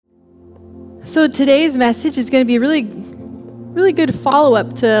So today's message is going to be a really good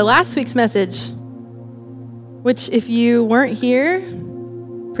follow-up to last week's message, which if you weren't here,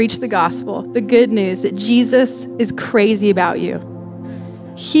 preach the gospel, the good news that Jesus is crazy about you.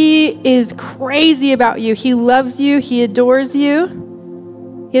 He is crazy about you. He loves you. He adores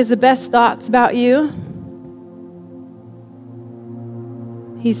you. He has the best thoughts about you.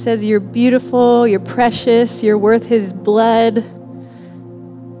 He says you're beautiful, you're precious, you're worth his blood.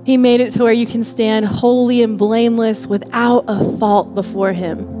 He made it to where you can stand holy and blameless without a fault before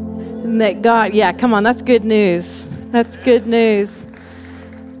him. And that God, yeah, come on, that's good news. That's good news.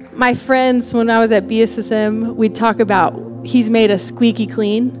 My friends, when I was at BSSM, we'd talk about he's made us squeaky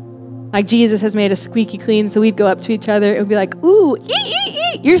clean. Like Jesus has made us squeaky clean. So we'd go up to each other and be like, ooh,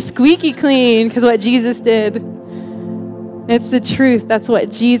 you're squeaky clean, because what Jesus did. It's the truth. That's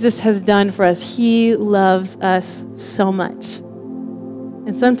what Jesus has done for us. He loves us so much.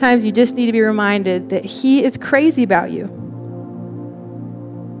 And sometimes you just need to be reminded that he is crazy about you.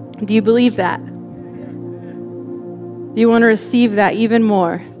 Do you believe that? Do you want to receive that even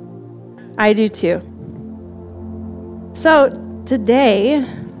more? I do too. So today,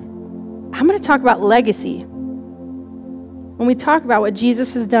 I'm going to talk about legacy. When we talk about what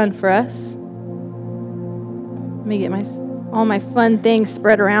Jesus has done for us, let me get all my fun things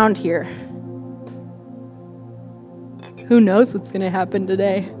spread around here. Who knows what's going to happen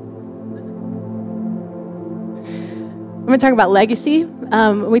today? I'm going to talk about legacy.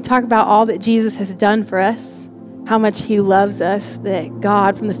 We talk about all that Jesus has done for us, how much he loves us, that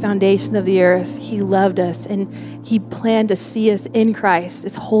God, from the foundation of the earth, he loved us, and he planned to see us in Christ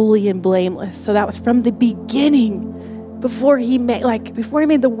as holy and blameless. So that was from the beginning. Before he made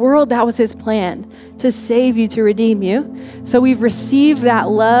the world, that was his plan, to save you, to redeem you. So we've received that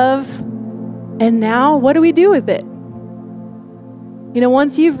love, and now what do we do with it? You know,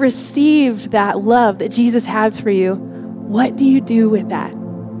 once you've received that love that Jesus has for you, what do you do with that?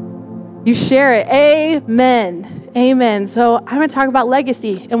 You share it. Amen. Amen. So I'm going to talk about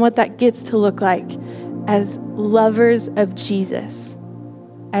legacy and what that gets to look like as lovers of Jesus.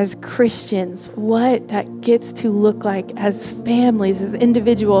 As Christians, what that gets to look like as families, as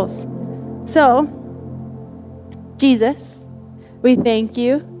individuals. So, Jesus, we thank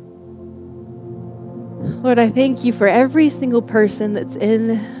you. Lord, I thank you for every single person that's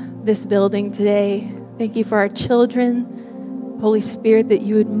in this building today. Thank you for our children. Holy Spirit, that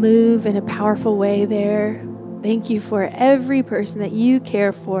you would move in a powerful way there. Thank you for every person that you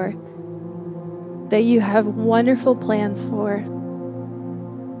care for, that you have wonderful plans for.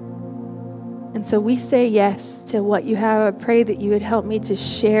 And so we say yes to what you have. I pray that you would help me to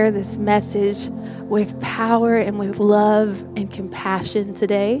share this message with power and with love and compassion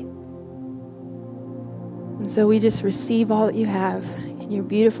today. And so we just receive all that you have in your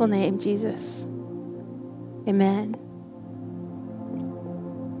beautiful name, Jesus. Amen.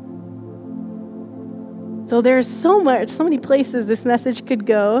 So there's so many places this message could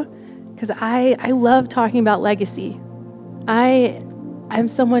go, because I love talking about legacy. I'm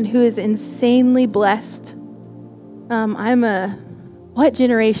someone who is insanely blessed. What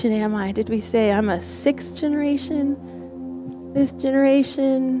generation am I? Did we say I'm a 6th generation, 5th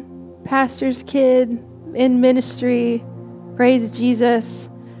generation, pastor's kid in ministry? Praise Jesus.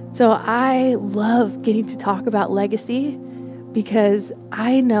 So I love getting to talk about legacy, because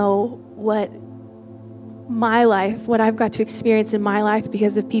I know what I've got to experience in my life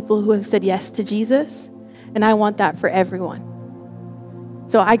because of people who have said yes to Jesus, and I want that for everyone.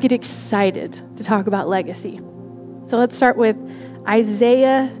 So I get excited to talk about legacy. So let's start with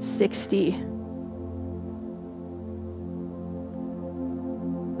Isaiah 60.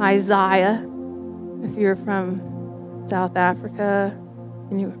 Isaiah, if you're from South Africa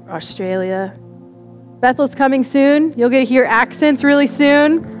and Australia. Bethel's coming soon. You'll get to hear accents really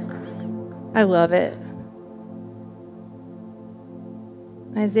soon. I love it.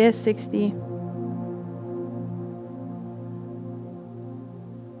 Isaiah 60.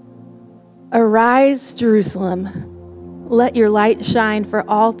 Arise, Jerusalem, let your light shine for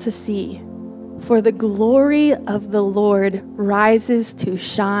all to see, for the glory of the Lord rises to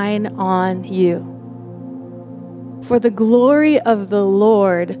shine on you. For the glory of the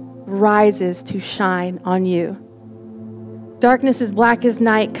Lord rises to shine on you. Darkness as black as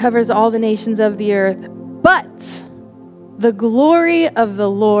night covers all the nations of the earth, but the glory of the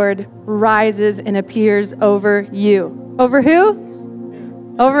Lord rises and appears over you. Over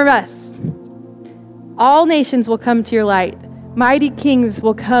who? Over us. All nations will come to your light. Mighty kings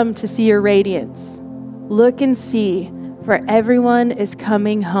will come to see your radiance. Look and see, for everyone is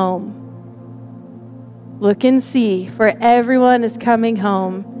coming home. Look and see, for everyone is coming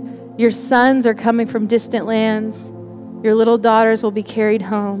home. Your sons are coming from distant lands. Your little daughters will be carried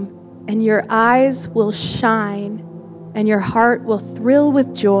home, and your eyes will shine, and your heart will thrill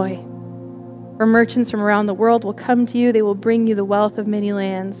with joy. For merchants from around the world will come to you. They will bring you the wealth of many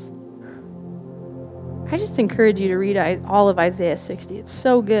lands. I just encourage you to read all of Isaiah 60. It's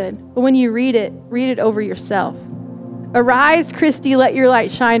so good. But when you read it over yourself. Arise, Christy, let your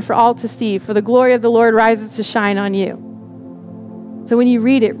light shine for all to see, for the glory of the Lord rises to shine on you. So when you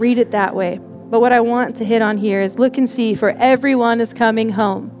read it that way. But what I want to hit on here is look and see, for everyone is coming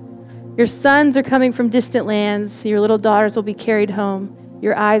home. Your sons are coming from distant lands. Your little daughters will be carried home.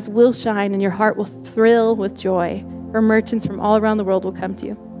 Your eyes will shine and your heart will thrill with joy. For merchants from all around the world will come to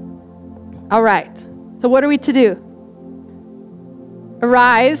you. All right. So what are we to do?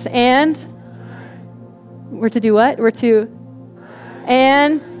 Arise and we're to do what? We're to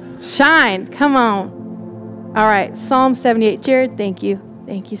and shine. Come on. All right. Psalm 78. Jared, thank you.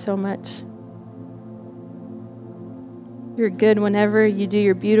 Thank you so much. You're good whenever you do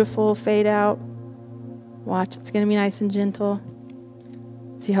your beautiful fade out. Watch, it's going to be nice and gentle.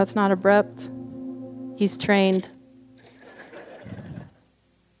 See how it's not abrupt? He's trained.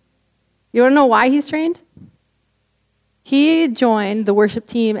 You want to know why he's trained? He joined the worship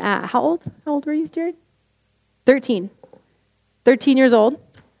team at how old? How old were you, Jared? 13. 13 years old.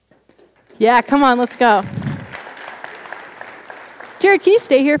 Yeah, come on, let's go. Jared, can you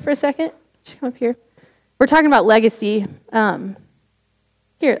stay here for a second? Just come up here. We're talking about legacy.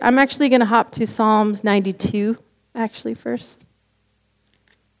 Here, I'm actually going to hop to Psalms 92, actually, first.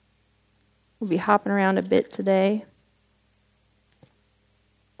 We'll be hopping around a bit today.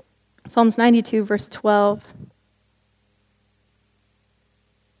 Psalms 92, verse 12.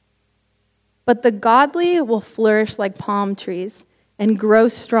 But the godly will flourish like palm trees and grow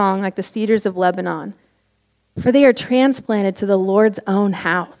strong like the cedars of Lebanon, for they are transplanted to the Lord's own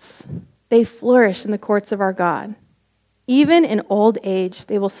house. They flourish in the courts of our God. Even in old age,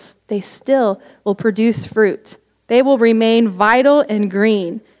 they still will produce fruit. They will remain vital and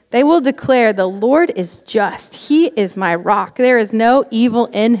green. They will declare, the Lord is just. He is my rock. There is no evil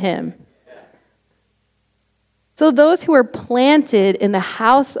in him. So those who are planted in the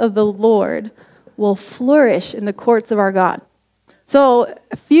house of the Lord will flourish in the courts of our God. So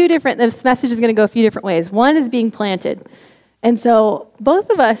this message is going to go a few different ways. One is being planted. And so both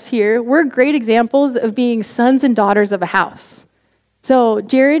of us here, we're great examples of being sons and daughters of a house. So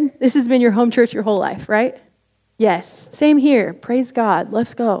Jared, this has been your home church your whole life, right? Yes. Same here. Praise God.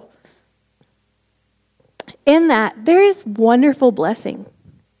 Let's go. In that, there is wonderful blessing.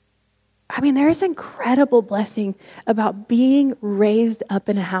 There is incredible blessing about being raised up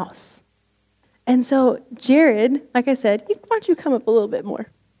in a house. And so, Jared, like I said, why don't you come up a little bit more?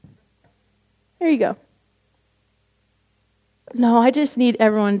 There you go. No, I just need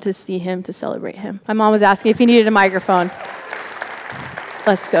everyone to see him, to celebrate him. My mom was asking if he needed a microphone.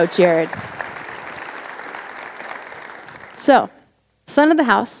 Let's go, Jared. So, son of the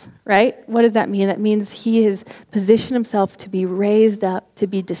house, right? What does that mean? That means he has positioned himself to be raised up, to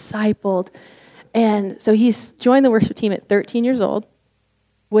be discipled. And so he's joined the worship team at 13 years old,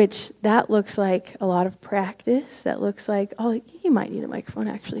 which that looks like a lot of practice. That looks like, you might need a microphone,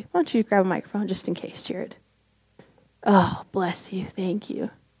 actually. Why don't you grab a microphone just in case, Jared? Oh, bless you. Thank you.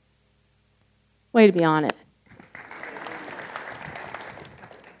 Way to be on it.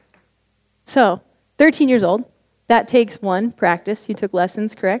 So, 13 years old. That takes one, practice. You took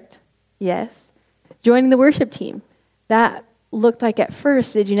lessons, correct? Yes. Joining the worship team. That looked like at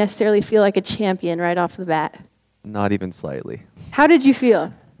first, did you necessarily feel like a champion right off the bat? Not even slightly. How did you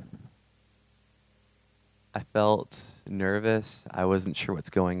feel? I felt nervous. I wasn't sure what's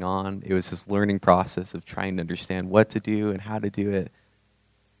going on. It was this learning process of trying to understand what to do and how to do it.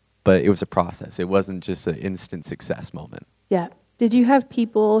 But it was a process. It wasn't just an instant success moment. Yeah. Did you have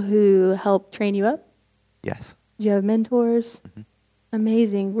people who helped train you up? Yes. Did you have mentors? Mm-hmm.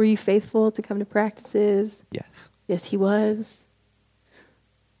 Amazing. Were you faithful to come to practices? Yes. Yes, he was.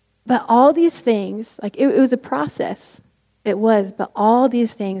 But all these things, it was a process. It was, but all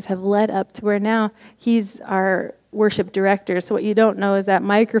these things have led up to where now he's our worship director. So what you don't know is that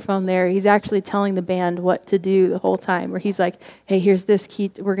microphone there, he's actually telling the band what to do the whole time, where he's like, hey, here's this key.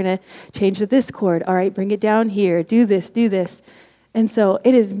 We're going to change to this chord. All right, bring it down here. Do this, do this. And so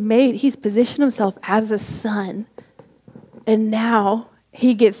he's positioned himself as a son. And now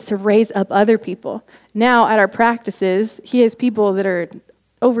he gets to raise up other people. Now at our practices, he has people that are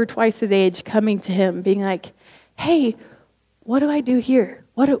over twice his age coming to him being like, hey, what do I do here?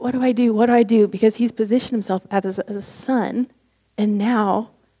 What do I do? What do I do? Because he's positioned himself as a son, and now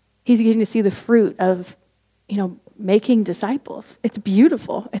he's getting to see the fruit of, making disciples. It's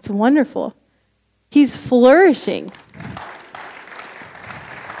beautiful. It's wonderful. He's flourishing.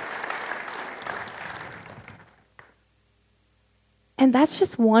 And that's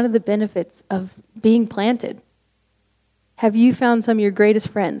just one of the benefits of being planted. Have you found some of your greatest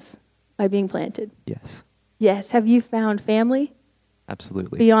friends by being planted? Yes. Yes. Have you found family?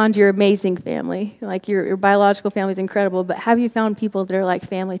 Absolutely. Beyond your amazing family. Like your biological family is incredible, but have you found people that are like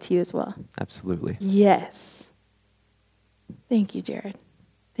family to you as well? Absolutely. Yes. Thank you, Jared.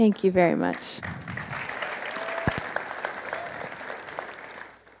 Thank you very much.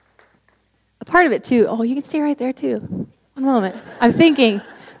 A part of it too, you can stay right there too. One moment. I'm thinking,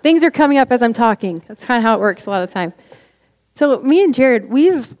 things are coming up as I'm talking. That's kind of how it works a lot of the time. So me and Jared,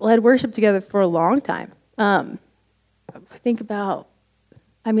 we've led worship together for a long time. Think about,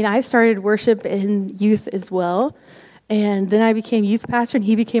 I started worship in youth as well, and then I became youth pastor, and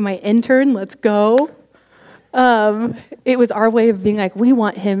he became my intern. Let's go. It was our way of being like, we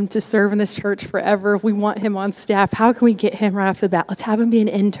want him to serve in this church forever. We want him on staff. How can we get him right off the bat? Let's have him be an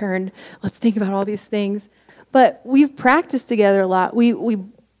intern. Let's think about all these things. But we've practiced together a lot.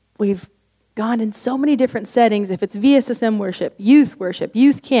 We've gone in so many different settings. If it's VSSM worship,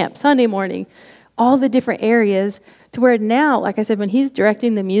 youth camp, Sunday morning, all the different areas, to where now, like I said, when he's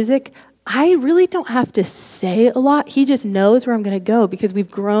directing the music, I really don't have to say a lot. He just knows where I'm going to go because we've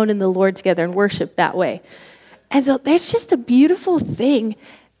grown in the Lord together and worship that way. And so there's just a beautiful thing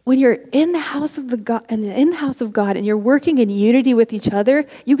when you're in the house of God and you're working in unity with each other.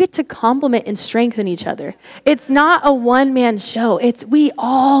 You get to complement and strengthen each other. It's not a one-man show. It's we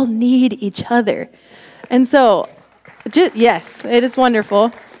all need each other. And so, yes, it is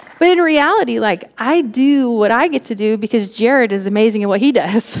wonderful. But in reality, I do what I get to do because Jared is amazing at what he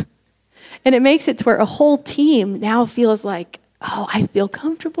does. And it makes it to where a whole team now feels like, I feel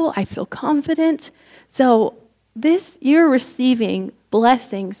comfortable, I feel confident. So you're receiving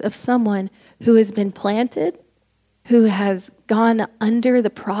blessings of someone who has been planted, who has gone under the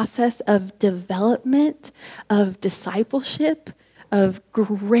process of development, of discipleship, of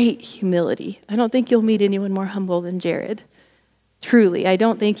great humility. I don't think you'll meet anyone more humble than Jared. Truly, I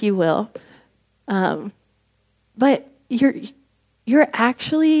don't think you will. But you're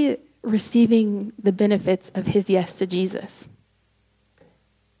actually receiving the benefits of his yes to Jesus.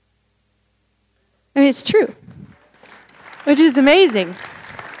 It's true, which is amazing.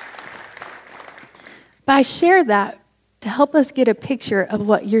 But I share that to help us get a picture of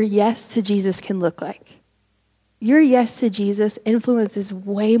what your yes to Jesus can look like. Your yes to Jesus influences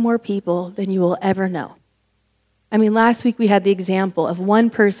way more people than you will ever know. Last week we had the example of one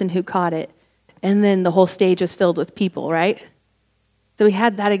person who caught it, and then the whole stage was filled with people, right? So we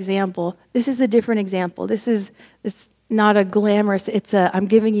had that example. This is a different example. It's not a glamorous, I'm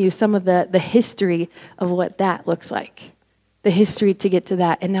giving you some of the history of what that looks like. The history to get to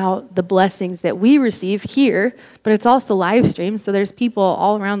that, and now the blessings that we receive here, but it's also live streamed, so there's people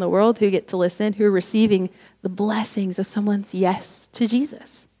all around the world who get to listen, who are receiving the blessings of someone's yes to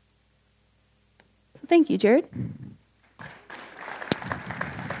Jesus. Thank you, Jared.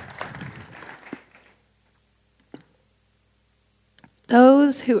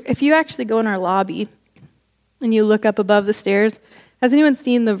 If you actually go in our lobby and you look up above the stairs, has anyone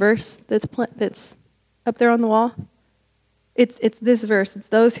seen the verse that's up there on the wall? It's this verse. It's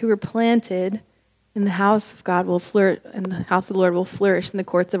those who were planted in the house of God will flourish, and the house of the Lord will flourish in the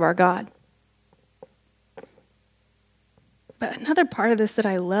courts of our God. But another part of this that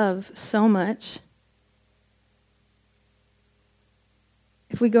I love so much,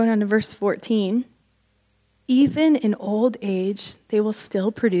 if we go down to verse 14, even in old age, they will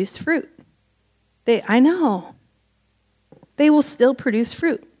still produce fruit. I know. They will still produce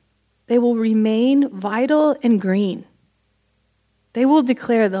fruit. They will remain vital and green. They will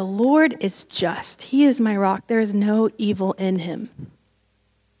declare, the Lord is just. He is my rock. There is no evil in him.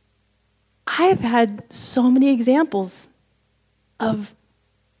 I've had so many examples of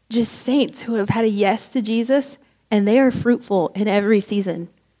just saints who have had a yes to Jesus, and they are fruitful in every season.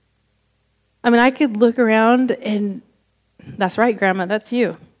 I could look around and, that's right, Grandma, that's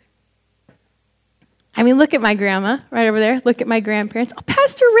you. Look at my grandma right over there. Look at my grandparents. Oh,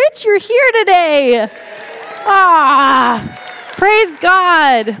 Pastor Rich, you're here today. Praise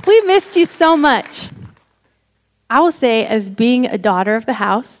God. We missed you so much. I will say, as being a daughter of the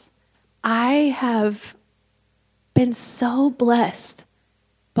house, I have been so blessed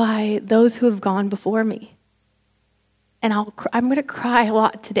by those who have gone before me. And I'm going to cry a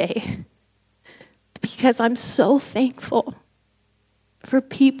lot today because I'm so thankful for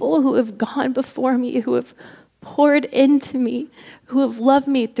people who have gone before me, who have poured into me, who have loved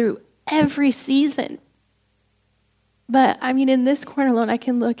me through every season. But I mean, in this corner alone, I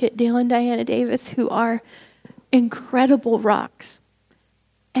can look at Dale and Diana Davis, who are incredible rocks.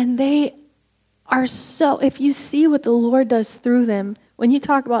 And they are so, if you see what the Lord does through them, when you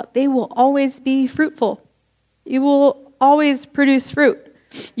talk about they will always be fruitful. You will always produce fruit.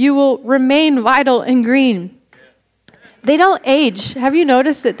 You will remain vital and green. They don't age. Have you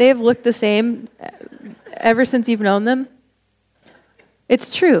noticed that they have looked the same ever since you've known them?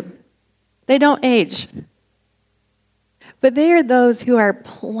 It's true. They don't age. But they are those who are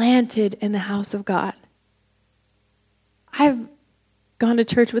planted in the house of God. I've gone to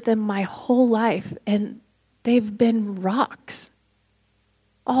church with them my whole life, and they've been rocks.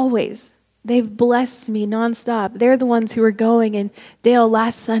 Always. They've blessed me nonstop. They're the ones who are going. And Dale,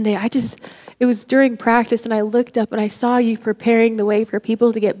 last Sunday, it was during practice, and I looked up and I saw you preparing the way for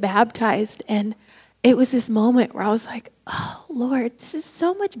people to get baptized. And it was this moment where I was like, oh, Lord, this is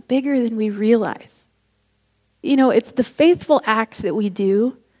so much bigger than we realize. You know, it's the faithful acts that we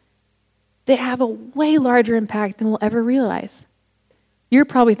do that have a way larger impact than we'll ever realize. You're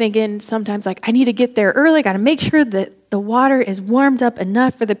probably thinking sometimes like, I need to get there early. Got to make sure that the water is warmed up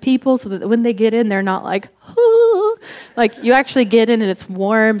enough for the people so that when they get in, they're not like, ooh. Like you actually get in and it's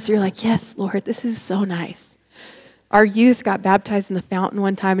warm. So you're like, yes, Lord, this is so nice. Our youth got baptized in the fountain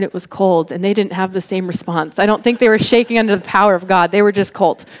one time and it was cold and they didn't have the same response. I don't think they were shaking under the power of God. They were just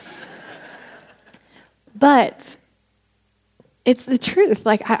cold. But it's the truth.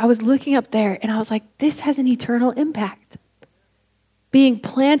 Like I was looking up there and I was like, this has an eternal impact. Being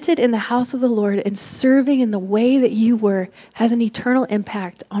planted in the house of the Lord and serving in the way that you were has an eternal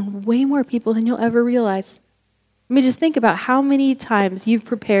impact on way more people than you'll ever realize. I mean, just think about how many times you've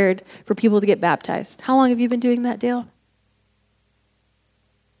prepared for people to get baptized. How long have you been doing that, Dale?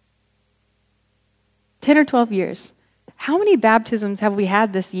 10 or 12 years. How many baptisms have we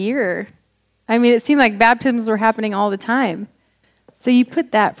had this year? I mean, it seemed like baptisms were happening all the time. So you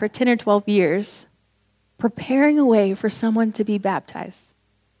put that for 10 or 12 years, preparing a way for someone to be baptized.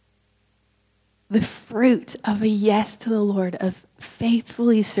 The fruit of a yes to the Lord, of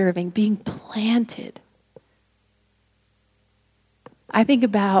faithfully serving, being planted. I think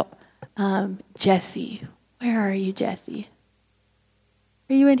about Jesse. Where are you, Jesse?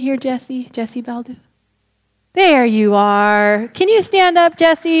 Are you in here, Jesse? Jesse Baldu? There you are. Can you stand up,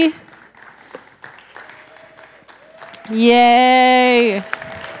 Jesse? Yay.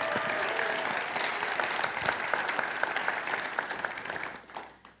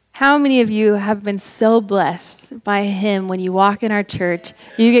 How many of you have been so blessed by him when you walk in our church?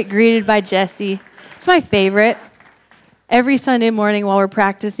 You get greeted by Jesse. It's my favorite. Every Sunday morning while we're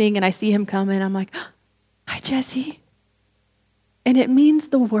practicing and I see him come in, I'm like, hi, Jesse. And it means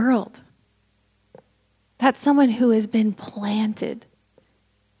the world. That's someone who has been planted.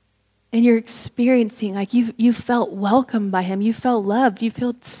 And you're experiencing, like you felt welcomed by him. You felt loved. You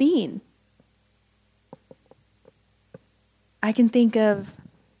felt seen. I can think of,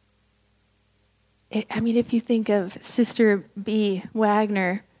 if you think of Sister B.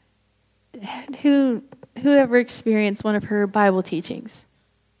 Wagner, who ever experienced one of her Bible teachings?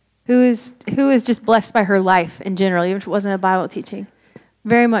 Who is just blessed by her life in general, even if it wasn't a Bible teaching?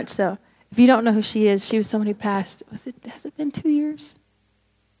 Very much so. If you don't know who she is, she was someone who passed, has it been 2 years?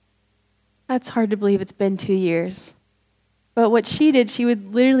 That's hard to believe it's been 2 years. But what she did, she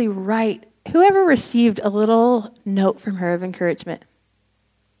would literally write, whoever received a little note from her of encouragement.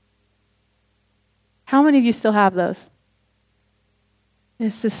 How many of you still have those?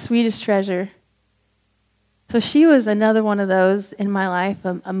 It's the sweetest treasure. So she was another one of those in my life,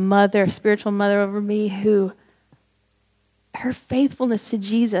 a mother, a spiritual mother over me who, her faithfulness to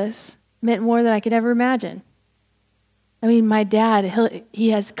Jesus meant more than I could ever imagine. I mean, my dad, he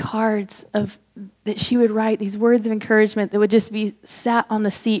has cards that she would write, these words of encouragement that would just be sat on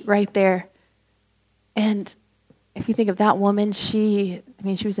the seat right there. And if you think of that woman, she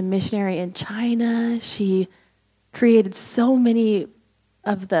was a missionary in China. She created so much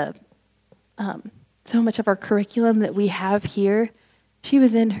of our curriculum that we have here. She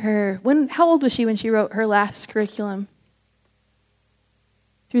was how old was she when she wrote her last curriculum?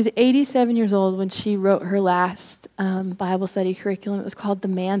 She was 87 years old when she wrote her last Bible study curriculum. It was called The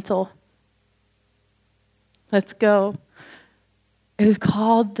Mantle. Let's go. It was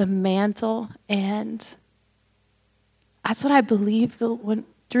called The Mantle, and that's what I believe.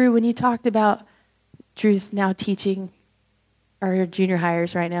 Drew, when you talked about, Drew's now teaching our junior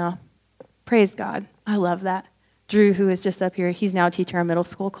hires right now. Praise God. I love that. Drew, who is just up here, he's now teaching our middle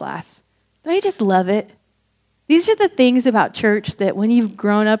school class. Don't you just love it? These are the things about church that when you've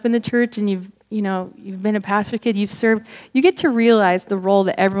grown up in the church and you've been a pastor kid, you've served, you get to realize the role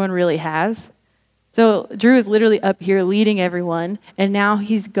that everyone really has. So Drew is literally up here leading everyone, and now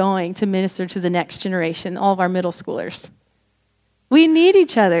he's going to minister to the next generation, all of our middle schoolers. We need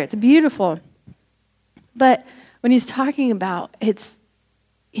each other. It's beautiful. But when he's talking about it's,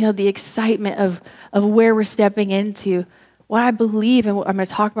 the excitement of where we're stepping into, what I believe and what I'm going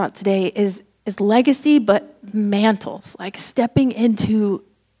to talk about today is legacy, but mantles, like stepping into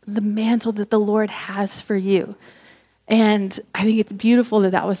the mantle that the Lord has for you. And I think it's beautiful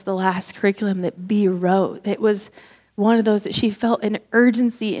that was the last curriculum that Bea wrote. It was one of those that she felt an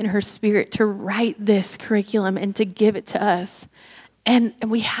urgency in her spirit to write this curriculum and to give it to us. And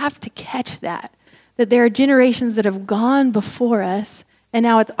we have to catch that there are generations that have gone before us, and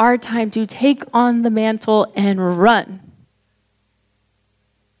now it's our time to take on the mantle and run.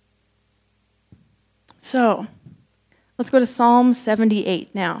 So let's go to Psalm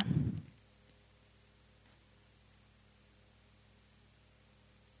 78 now.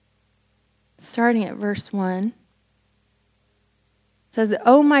 Starting at verse 1, it says,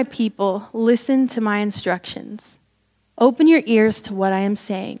 "O my people, listen to my instructions. Open your ears to what I am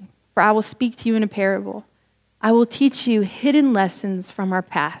saying, for I will speak to you in a parable. I will teach you hidden lessons from our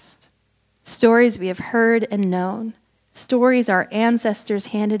past, stories we have heard and known, stories our ancestors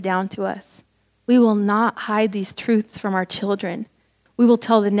handed down to us. We will not hide these truths from our children. We will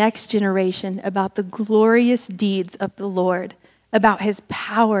tell the next generation about the glorious deeds of the Lord, about his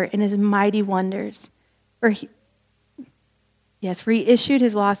power and his mighty wonders. For he issued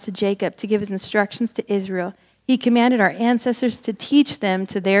his laws to Jacob to give his instructions to Israel. He commanded our ancestors to teach them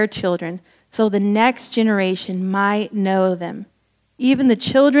to their children, so the next generation might know them, even the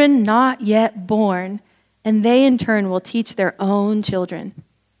children not yet born, and they in turn will teach their own children.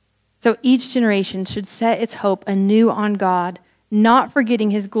 So each generation should set its hope anew on God, not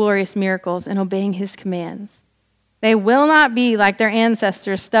forgetting his glorious miracles and obeying his commands. They will not be like their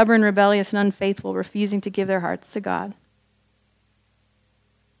ancestors, stubborn, rebellious, and unfaithful, refusing to give their hearts to God."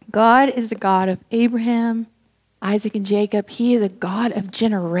 God is the God of Abraham, Isaac, and Jacob. He is a God of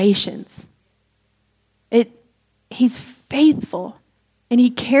generations. He's faithful, and he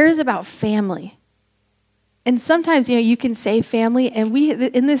cares about family. And sometimes, you can say family, and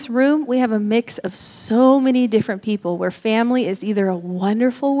in this room, we have a mix of so many different people where family is either a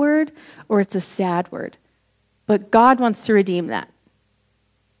wonderful word or it's a sad word. But God wants to redeem that.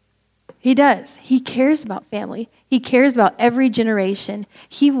 He does. He cares about family. He cares about every generation.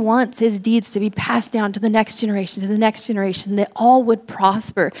 He wants his deeds to be passed down to the next generation, that all would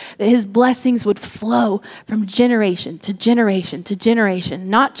prosper, that his blessings would flow from generation to generation to generation,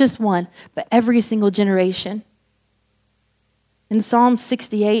 not just one, but every single generation. In Psalm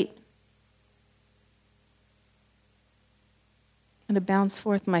 68, I'm going to bounce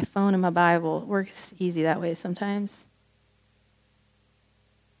forth my phone and my Bible. It works easy that way sometimes.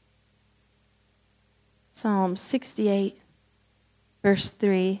 Psalm 68, verse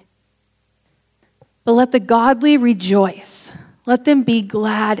 3. "But let the godly rejoice. Let them be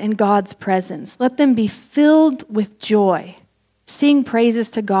glad in God's presence. Let them be filled with joy. Sing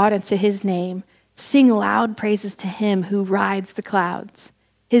praises to God and to his name. Sing loud praises to him who rides the clouds.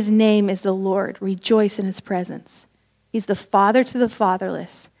 His name is the Lord. Rejoice in his presence. He's the father to the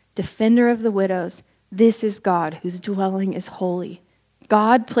fatherless, defender of the widows. This is God whose dwelling is holy.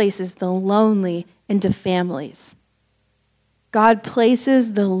 God places the lonely into families." God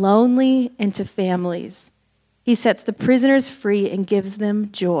places the lonely into families. He sets the prisoners free and gives them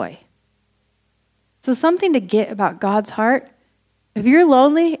joy. So something to get about God's heart. If you're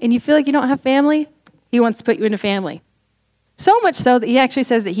lonely and you feel like you don't have family, he wants to put you into family. So much so that he actually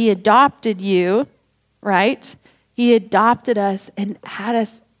says that he adopted you, right? He adopted us and had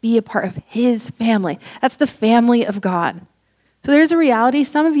us be a part of his family. That's the family of God. So there's a reality.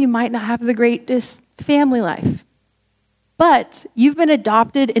 Some of you might not have the greatest family life, but you've been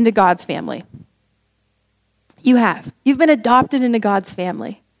adopted into God's family. You have. You've been adopted into God's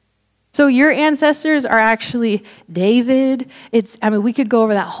family. So your ancestors are actually David. We could go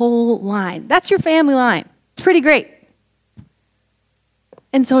over that whole line. That's your family line. It's pretty great.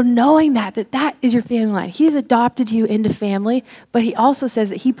 And so knowing that is your family line. He's adopted you into family, but he also says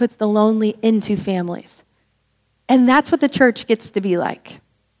that he puts the lonely into families. And that's what the church gets to be like.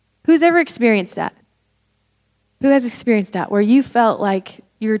 Who's ever experienced that? Who has experienced that, where you felt like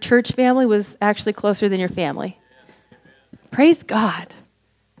your church family was actually closer than your family? Praise God.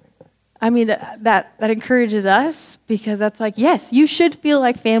 I mean, that encourages us, because that's like, yes, you should feel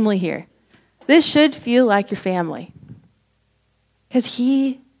like family here. This should feel like your family. Because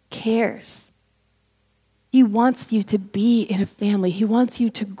he cares. He wants you to be in a family. He wants you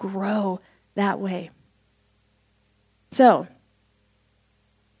to grow that way. So,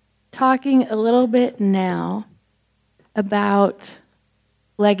 talking a little bit now about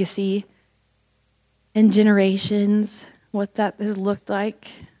legacy and generations, what that has looked like,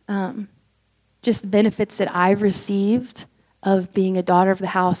 just the benefits that I've received of being a daughter of the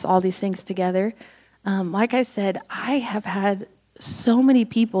house, all these things together. Like I said, I have had so many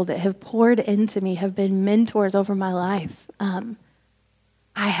people that have poured into me, have been mentors over my life. I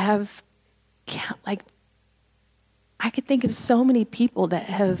have, I could think of so many people that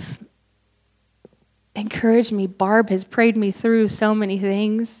have encouraged me. Barb has prayed me through so many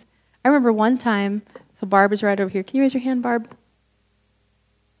things. I remember one time, so Barb is right over here. Can you raise your hand, Barb?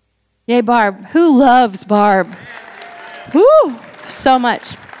 Yay, Barb. Who loves Barb? Woo, so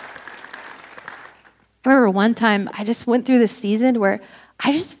much. I remember one time I just went through this season where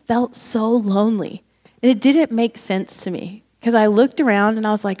I just felt so lonely. And it didn't make sense to me because I looked around and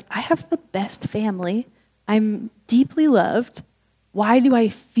I was like, I have the best family. I'm deeply loved. Why do I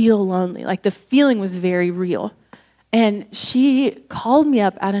feel lonely? Like the feeling was very real. And she called me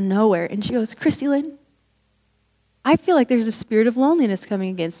up out of nowhere and she goes, Christy Lynn, I feel like there's a spirit of loneliness coming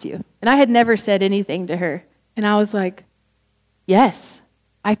against you. And I had never said anything to her. And I was like, yes,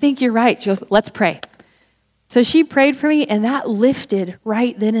 I think you're right. She goes, let's pray. So she prayed for me, and that lifted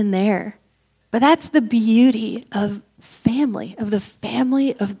right then and there. But that's the beauty of family, of the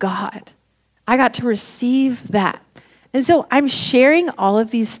family of God. I got to receive that. And so I'm sharing all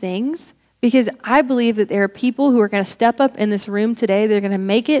of these things because I believe that there are people who are going to step up in this room today. They're going to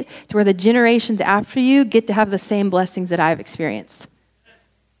make it to where the generations after you get to have the same blessings that I've experienced.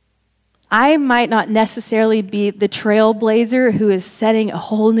 I might not necessarily be the trailblazer who is setting a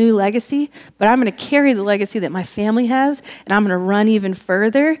whole new legacy, but I'm going to carry the legacy that my family has, and I'm going to run even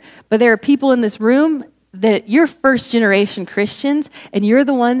further. But there are people in this room that you're first generation Christians, and you're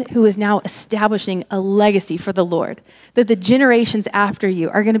the one who is now establishing a legacy for the Lord, that the generations after you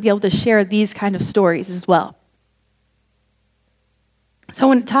are going to be able to share these kind of stories as well. So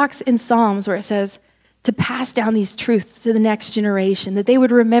when it talks in Psalms where it says, to pass down these truths to the next generation, that they would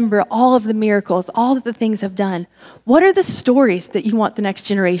remember all of the miracles, all that the things have done. What are the stories that you want the next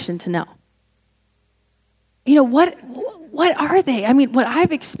generation to know? You know, what are they? I mean, what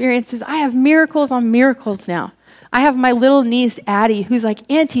I've experienced is I have miracles on miracles now. I have my little niece, Addie, who's like,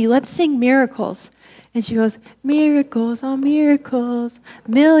 Auntie, let's sing miracles. And she goes, miracles on miracles,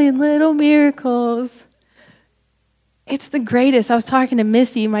 million little miracles. It's the greatest. I was talking to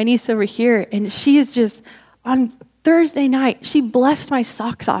Missy, my niece over here, and she is just, on Thursday night, she blessed my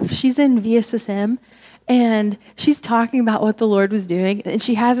socks off. She's in VSSM, and she's talking about what the Lord was doing, and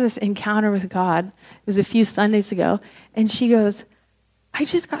she has this encounter with God. It was a few Sundays ago, and she goes, I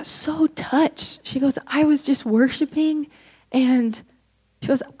just got so touched. She goes, I was just worshiping, and she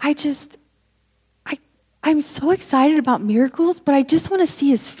goes, I'm so excited about miracles, but I just want to see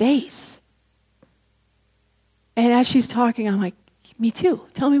his face. And as she's talking, I'm like, me too.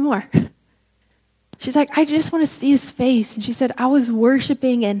 Tell me more. She's like, I just want to see his face. And she said, I was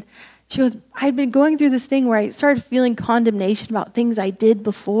worshiping, and she goes, I'd been going through this thing where I started feeling condemnation about things I did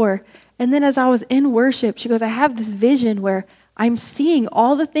before. And then as I was in worship, she goes, I have this vision where I'm seeing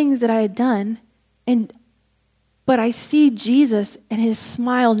all the things that I had done, but I see Jesus, and his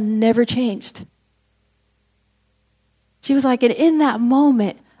smile never changed. She was like, and in that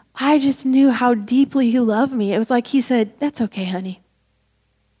moment, I just knew how deeply he loved me. It was like he said, that's okay, honey.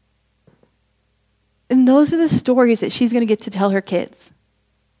 And those are the stories that she's going to get to tell her kids.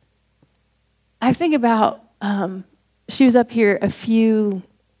 I think about, she was up here it's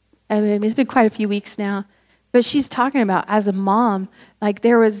been quite a few weeks now, but she's talking about as a mom, like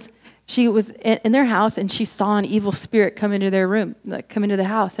she was in their house and she saw an evil spirit come into their room, like come into the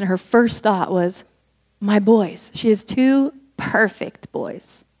house. And her first thought was, my boys. She has 2 perfect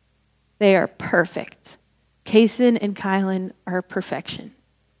boys. They are perfect. Kason and Kylan are perfection.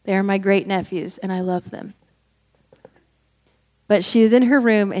 They are my great nephews, and I love them. But she was in her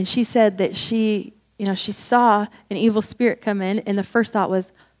room, and she said that she saw an evil spirit come in, and the first thought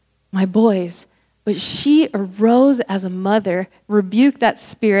was, my boys. But she arose as a mother, rebuked that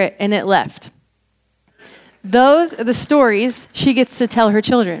spirit, and it left. Those are the stories she gets to tell her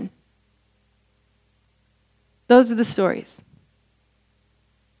children. Those are the stories.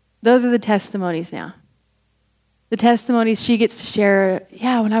 Those are the testimonies now. The testimonies she gets to share.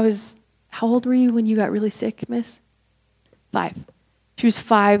 Yeah, how old were you when you got really sick, miss? 5. She was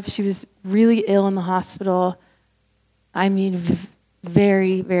 5. She was really ill in the hospital. I mean,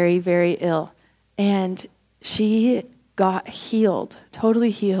 very, very, very ill. And she got healed,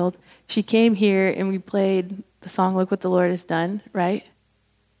 totally healed. She came here and we played the song, Look What the Lord Has Done, right?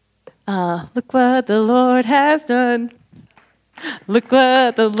 Look what the Lord has done. Look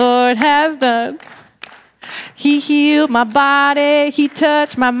what the Lord has done. He healed my body. He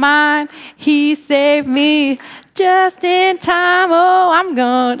touched my mind. He saved me just in time. Oh, I'm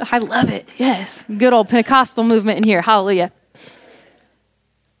gone. I love it. Yes. Good old Pentecostal movement in here. Hallelujah.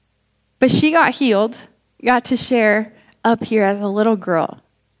 But she got healed, got to share up here as a little girl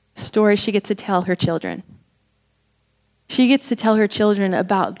stories she gets to tell her children. She gets to tell her children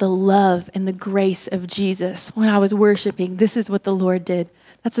about the love and the grace of Jesus. When I was worshiping, this is what the Lord did.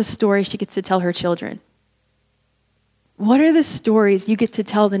 That's a story she gets to tell her children. What are the stories you get to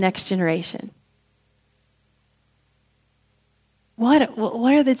tell the next generation? What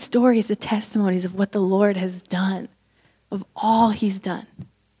are the stories, the testimonies of what the Lord has done, of all he's done?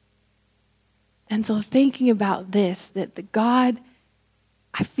 And so thinking about this, that the God,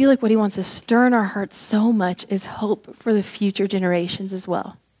 I feel like what he wants to stir in our hearts so much is hope for the future generations as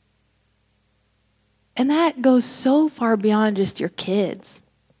well. And that goes so far beyond just your kids.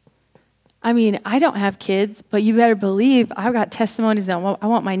 I mean, I don't have kids, but you better believe I've got testimonies that I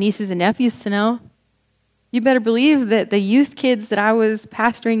want my nieces and nephews to know. You better believe that the youth kids that I was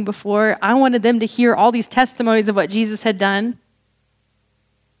pastoring before, I wanted them to hear all these testimonies of what Jesus had done.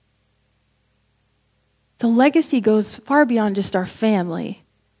 So legacy goes far beyond just our family.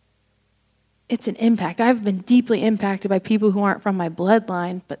 It's an impact. I've been deeply impacted by people who aren't from my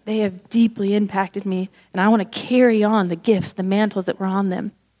bloodline, but they have deeply impacted me, and I want to carry on the gifts, the mantles that were on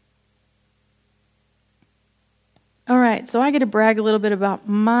them. All right, so I get to brag a little bit about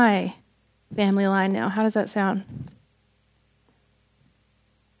my family line now. How does that sound?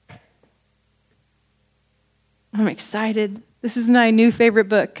 I'm excited. This is my new favorite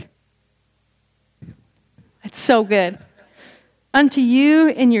book. It's so good. Unto you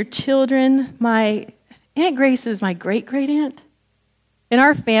and your children, my Aunt Grace is my great-great-aunt. In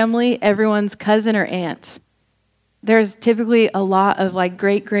our family, everyone's cousin or aunt. There's typically a lot of like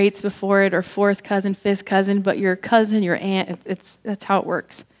great-greats before it, or fourth cousin, fifth cousin, but your cousin, your aunt, that's how it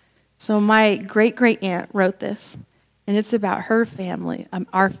works. So my great-great-aunt wrote this, and it's about her family,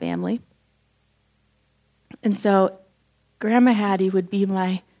 our family. And so Grandma Hattie would be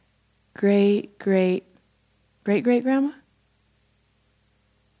my great-great-great-great-grandma?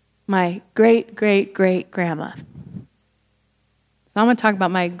 My great-great-great-grandma. So I'm going to talk about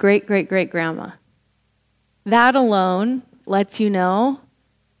my great-great-great-grandma. That alone lets you know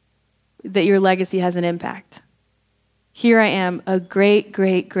that your legacy has an impact. Here I am, a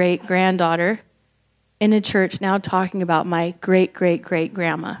great-great-great-granddaughter in a church now talking about my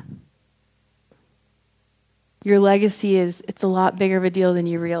great-great-great-grandma. Your legacy it's a lot bigger of a deal than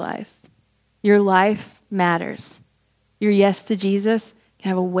you realize. Your life matters. Your yes to Jesus can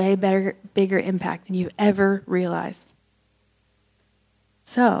have a way bigger impact than you've ever realized.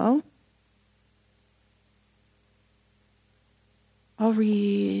 So, I'll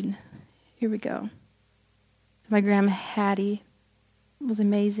read, here we go. My grandma Hattie was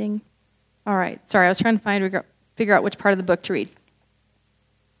amazing. All right, sorry, I was trying to figure out which part of the book to read.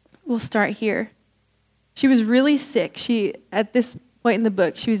 We'll start here. She was really sick. At this point in the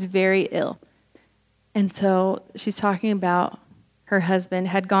book, she was very ill. And so she's talking about her husband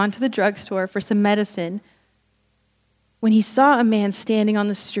had gone to the drugstore for some medicine when he saw a man standing on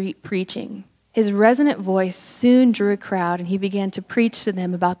the street preaching. His resonant voice soon drew a crowd, and he began to preach to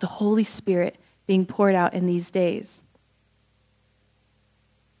them about the Holy Spirit being poured out in these days.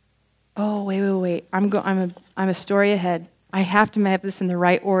 Oh, wait. I'm a story ahead. I have to map this in the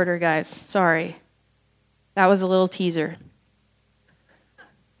right order, guys. Sorry. That was a little teaser.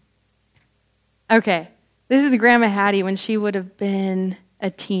 Okay. This is Grandma Hattie when she would have been a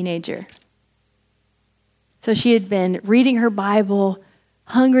teenager. So she had been reading her Bible,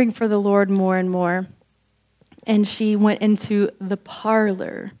 hungering for the Lord more and more. And she went into the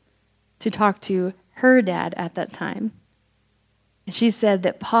parlor to talk to her dad at that time. And she said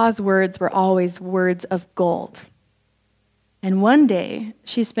that Pa's words were always words of gold. And one day,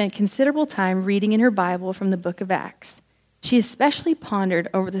 she spent considerable time reading in her Bible from the book of Acts. She especially pondered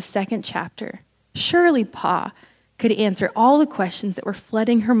over the second chapter. Surely Pa could answer all the questions that were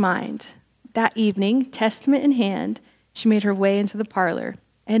flooding her mind. That evening, Testament in hand, she made her way into the parlor,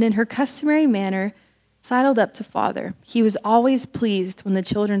 and in her customary manner, sidled up to Father. He was always pleased when the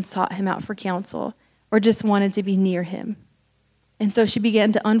children sought him out for counsel or just wanted to be near him. And so she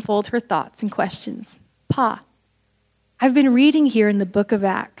began to unfold her thoughts and questions. Pa, I've been reading here in the book of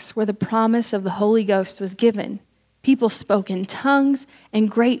Acts where the promise of the Holy Ghost was given. People spoke in tongues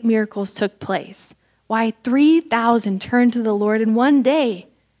and great miracles took place. Why, 3,000 turned to the Lord in one day.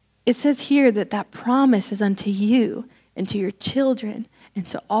 It says here that promise is unto you and to your children and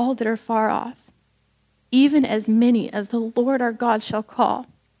to all that are far off. even as many as the Lord our God shall call.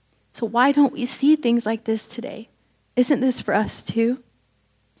 So why don't we see things like this today? Isn't this for us too?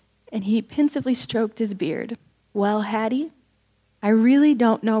 And he pensively stroked his beard. Well, Hattie, I really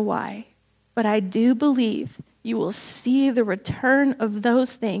don't know why, but I do believe you will see the return of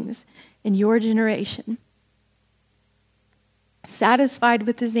those things in your generation. Satisfied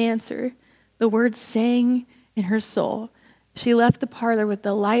with his answer, the words sang in her soul. She left the parlor with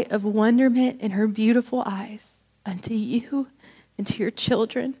the light of wonderment in her beautiful eyes. Unto you and to your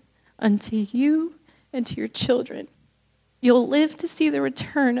children, unto you and to your children. You'll live to see the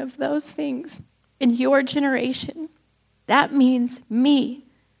return of those things in your generation. That means me,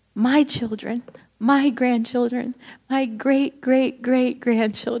 my children, my grandchildren, my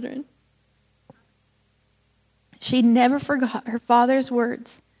great-great-great-grandchildren. She never forgot her father's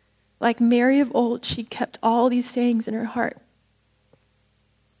words. Like Mary of old, she kept all these sayings in her heart.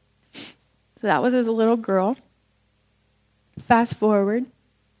 So that was as a little girl. Fast forward.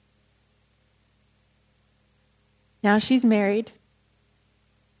 Now she's married.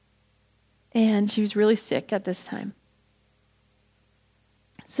 And she was really sick at this time.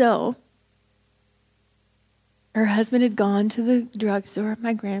 So her husband had gone to the drugstore,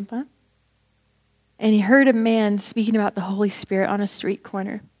 my grandpa, and he heard a man speaking about the Holy Spirit on a street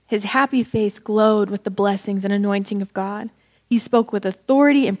corner. His happy face glowed with the blessings and anointing of God. He spoke with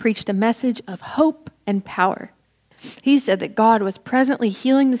authority and preached a message of hope and power. He said that God was presently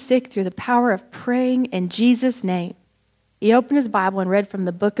healing the sick through the power of praying in Jesus' name. He opened his Bible and read from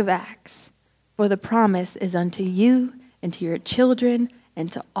the book of Acts. For the promise is unto you and to your children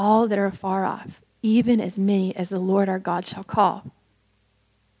and to all that are far off, even as many as the Lord our God shall call.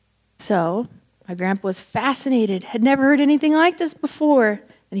 So my grandpa was fascinated, had never heard anything like this before,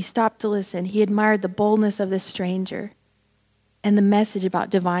 and he stopped to listen. He admired the boldness of this stranger, and the message about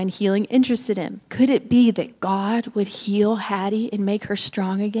divine healing interested him. Could it be that God would heal Hattie and make her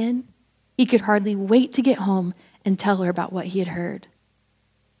strong again? He could hardly wait to get home and tell her about what he had heard.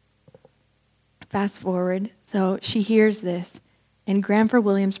 Fast forward, so she hears this, and Grandpa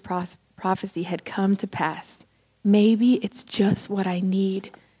Williams' prophecy had come to pass. Maybe it's just what I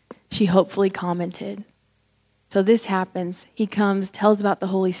need, she hopefully commented. So this happens. He comes, tells about the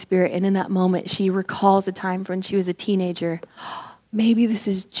Holy Spirit, and in that moment, she recalls a time when she was a teenager. Maybe this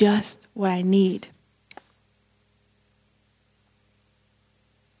is just what I need.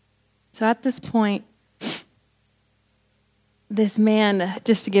 So at this point, this man,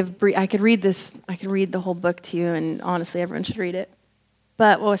 just to give brief, I could read the whole book to you, and honestly, everyone should read it.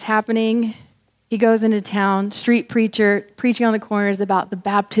 But what was happening, he goes into town, street preacher, preaching on the corners about the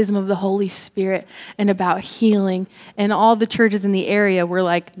baptism of the Holy Spirit and about healing. And all the churches in the area were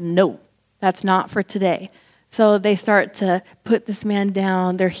like, no, that's not for today. So they start to put this man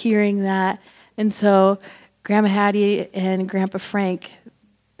down. They're hearing that. And so Grandma Hattie and Grandpa Frank,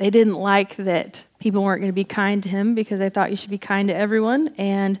 they didn't like that people weren't going to be kind to him because they thought you should be kind to everyone.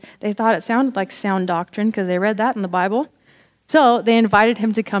 And they thought it sounded like sound doctrine because they read that in the Bible. So they invited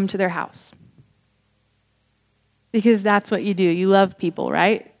him to come to their house. Because that's what you do. You love people,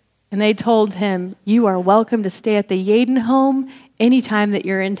 right? And they told him, you are welcome to stay at the Yaden home anytime that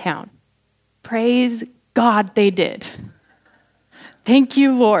you're in town. Praise God they did. Thank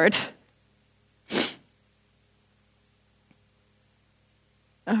you, Lord.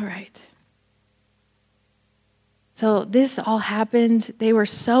 All right. So this all happened. They were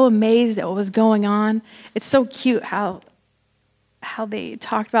so amazed at what was going on. It's so cute how they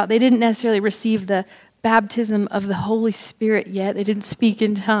talked about, they didn't necessarily receive the baptism of the Holy Spirit yet. They didn't speak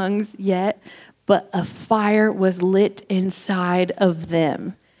in tongues yet, but a fire was lit inside of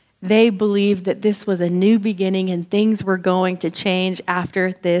them. They believed that this was a new beginning and things were going to change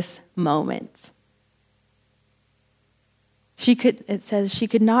after this moment. It says she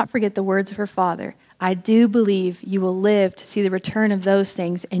could not forget the words of her father. I do believe you will live to see the return of those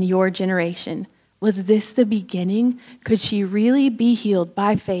things in your generation. Was this the beginning? Could she really be healed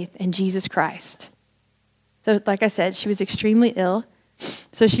by faith in Jesus Christ? So like I said, she was extremely ill.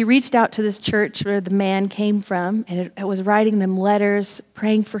 So she reached out to this church where the man came from, and it was writing them letters,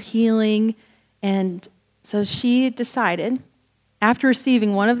 praying for healing. And so she decided, after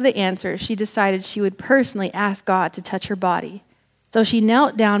receiving one of the answers, she decided she would personally ask God to touch her body. So she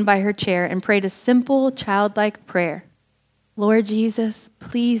knelt down by her chair and prayed a simple, childlike prayer. Lord Jesus,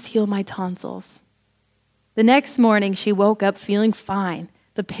 please heal my tonsils. The next morning, she woke up feeling fine.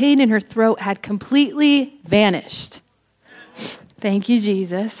 The pain in her throat had completely vanished. Thank you,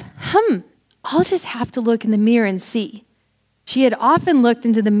 Jesus. I'll just have to look in the mirror and see. She had often looked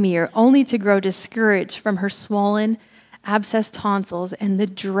into the mirror only to grow discouraged from her swollen abscessed tonsils and the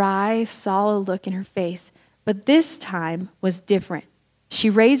dry, sallow look in her face. But this time was different. She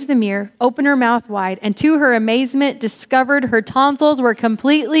raised the mirror, opened her mouth wide, and to her amazement, discovered her tonsils were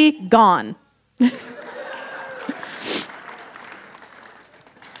completely gone.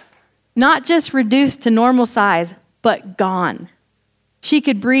 Not just reduced to normal size, but gone. She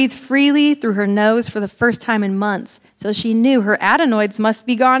could breathe freely through her nose for the first time in months, so she knew her adenoids must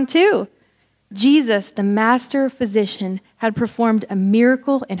be gone too. Jesus, the master physician, had performed a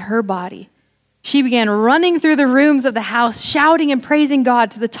miracle in her body. She began running through the rooms of the house, shouting and praising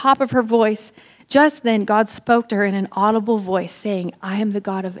God to the top of her voice. Just then, God spoke to her in an audible voice, saying, I am the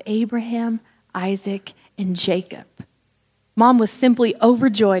God of Abraham, Isaac, and Jacob. Mom was simply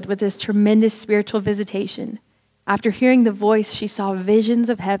overjoyed with this tremendous spiritual visitation. After hearing the voice, she saw visions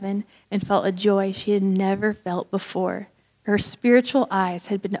of heaven and felt a joy she had never felt before. Her spiritual eyes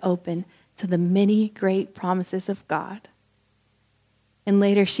had been opened to the many great promises of God. And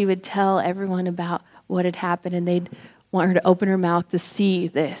later she would tell everyone about what had happened, and they'd want her to open her mouth to see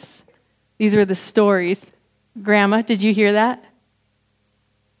this. These were the stories. Grandma, did you hear that?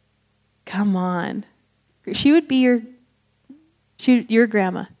 Come on. She would be your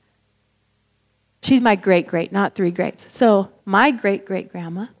grandma. She's my great-great, not three greats. So my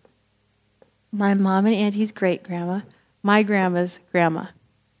great-great-grandma, my mom and auntie's great-grandma, my grandma's grandma.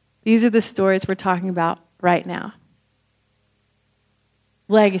 These are the stories we're talking about right now.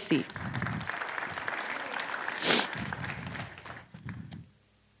 Legacy.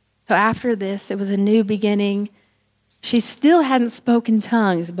 So after this, it was a new beginning. She still hadn't spoken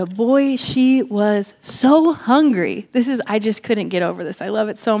tongues, but boy, she was so hungry. I just couldn't get over this. I love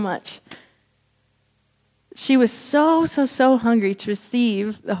it so much. She was so hungry to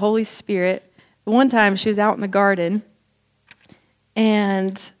receive the Holy Spirit. One time she was out in the garden,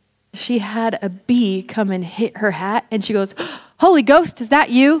 and she had a bee come and hit her hat, and she goes, Holy Ghost, is that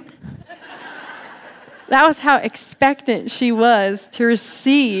you? That was how expectant she was to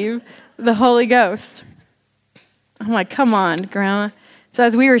receive the Holy Ghost. I'm like, come on, Grandma. So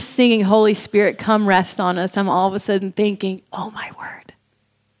as we were singing, Holy Spirit, come rest on us, I'm all of a sudden thinking, oh my word.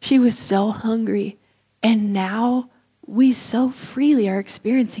 She was so hungry. And now we so freely are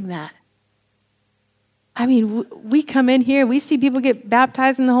experiencing that. I mean, we come in here, we see people get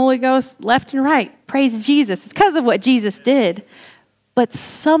baptized in the Holy Ghost left and right. Praise Jesus. It's because of what Jesus did. But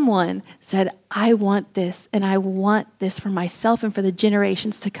someone said, I want this, and I want this for myself and for the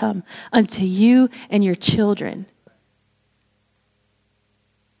generations to come, unto you and your children.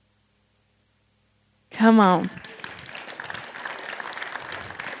 Come on.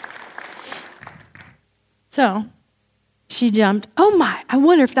 So she jumped, oh my, I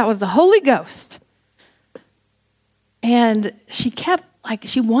wonder if that was the Holy Ghost. And she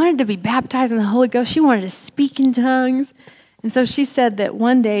she wanted to be baptized in the Holy Ghost. She wanted to speak in tongues. And so she said that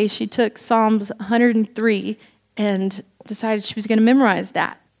one day she took Psalms 103 and decided she was going to memorize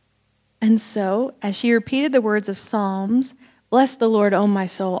that. And so as she repeated the words of Psalms, bless the Lord, O my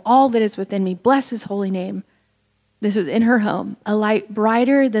soul, all that is within me, bless his holy name. This was in her home. A light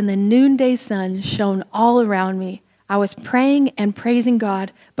brighter than the noonday sun shone all around me. I was praying and praising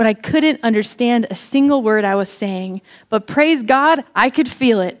God, but I couldn't understand a single word I was saying. But praise God, I could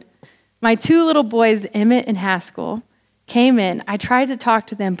feel it. My two little boys, Emmett and Haskell, came in. I tried to talk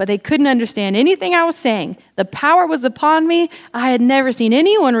to them, but they couldn't understand anything I was saying. The power was upon me. I had never seen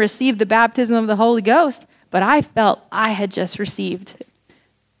anyone receive the baptism of the Holy Ghost, but I felt I had just received it.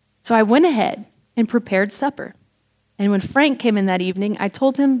 So I went ahead and prepared supper. And when Frank came in that evening, I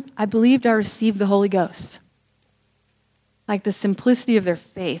told him I believed I received the Holy Ghost. Like the simplicity of their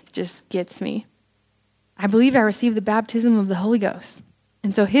faith just gets me. I believed I received the baptism of the Holy Ghost.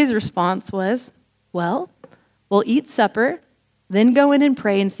 And so his response was, well, we'll eat supper, then go in and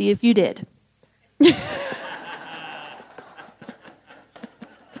pray and see if you did.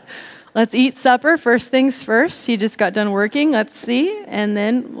 Let's eat supper, first things first. You just got done working, let's see, and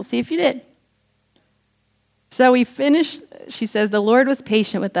then we'll see if you did. So we finished, she says, the Lord was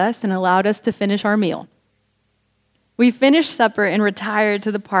patient with us and allowed us to finish our meal. We finished supper and retired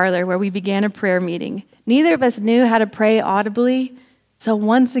to the parlor where we began a prayer meeting. Neither of us knew how to pray audibly, so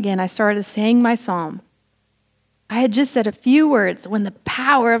once again I started saying my psalm. I had just said a few words when the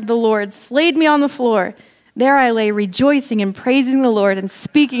power of the Lord slayed me on the floor. There I lay rejoicing and praising the Lord and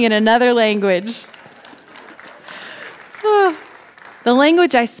speaking in another language. The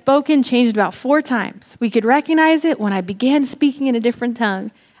language I spoke in changed about 4 times. We could recognize it when I began speaking in a different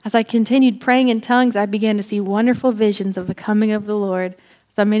tongue. As I continued praying in tongues, I began to see wonderful visions of the coming of the Lord.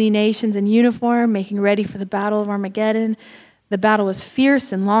 Saw many nations in uniform, making ready for the battle of Armageddon. The battle was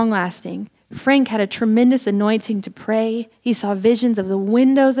fierce and long-lasting. Frank had a tremendous anointing to pray. He saw visions of the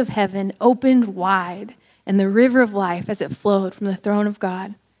windows of heaven opened wide and the river of life as it flowed from the throne of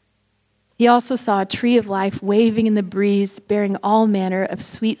God. He also saw a tree of life waving in the breeze, bearing all manner of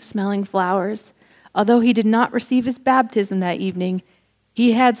sweet-smelling flowers. Although he did not receive his baptism that evening,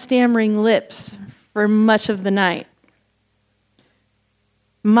 he had stammering lips for much of the night.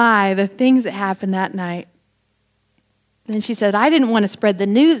 The things that happened that night. Then she said, I didn't want to spread the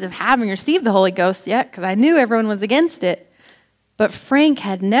news of having received the Holy Ghost yet because I knew everyone was against it. But Frank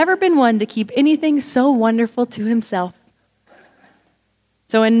had never been one to keep anything so wonderful to himself.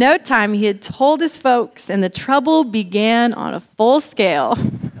 So in no time, he had told his folks, and the trouble began on a full scale.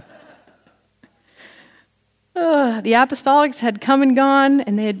 The apostolics had come and gone,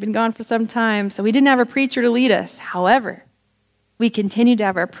 and they had been gone for some time, so we didn't have a preacher to lead us. However, we continued to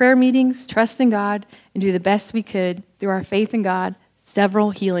have our prayer meetings, trust in God, and do the best we could. Through our faith in God, several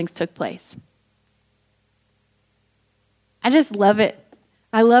healings took place. I just love it.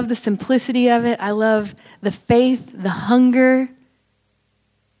 I love the simplicity of it. I love the faith, the hunger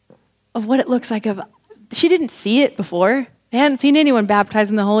of what it looks like. She didn't see it before. They hadn't seen anyone baptized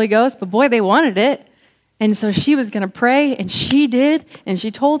in the Holy Ghost, but boy, they wanted it. And so she was going to pray, and she did, and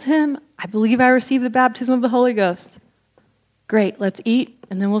she told him, I believe I received the baptism of the Holy Ghost. Great, let's eat,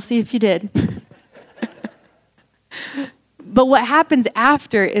 and then we'll see if you did. But what happens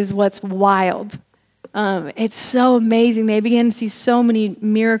after is what's wild. It's so amazing. They began to see so many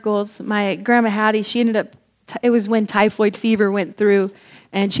miracles. My grandma Hattie, she ended up, it was when typhoid fever went through,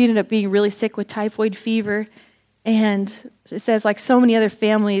 and she ended up being really sick with typhoid fever. And it says, like so many other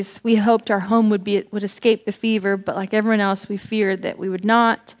families, we hoped our home would escape the fever, but like everyone else, we feared that we would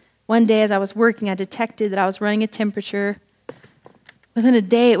not. One day as I was working, I detected that I was running a temperature. Within a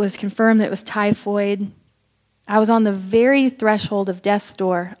day, it was confirmed that it was typhoid. I was on the very threshold of death's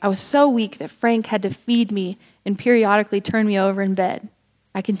door. I was so weak that Frank had to feed me and periodically turn me over in bed.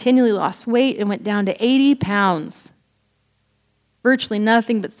 I continually lost weight and went down to 80 pounds. Virtually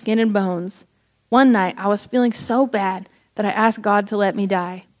nothing but skin and bones. One night, I was feeling so bad that I asked God to let me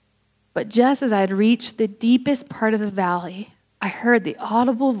die. But just as I had reached the deepest part of the valley, I heard the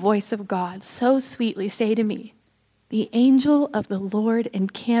audible voice of God so sweetly say to me, the angel of the Lord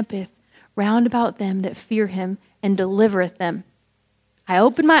encampeth round about them that fear him and delivereth them. I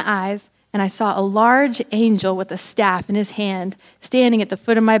opened my eyes, and I saw a large angel with a staff in his hand standing at the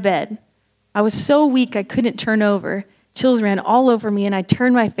foot of my bed. I was so weak I couldn't turn over. Chills ran all over me, and I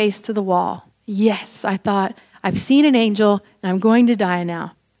turned my face to the wall. Yes, I thought, I've seen an angel, and I'm going to die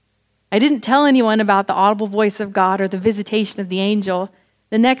now. I didn't tell anyone about the audible voice of God or the visitation of the angel.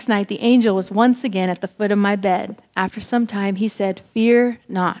 The next night, the angel was once again at the foot of my bed. After some time, he said, fear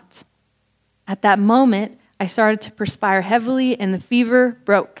not. At that moment, I started to perspire heavily, and the fever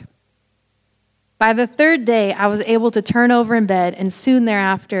broke. By the third day, I was able to turn over in bed, and soon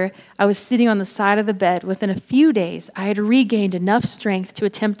thereafter, I was sitting on the side of the bed. Within a few days, I had regained enough strength to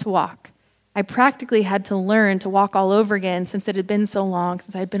attempt to walk. I practically had to learn to walk all over again since it had been so long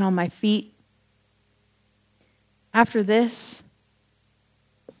since I had been on my feet. After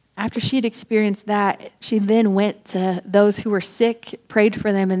she had experienced that, she then went to those who were sick, prayed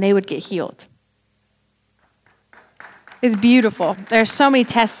for them, and they would get healed. It's beautiful. There are so many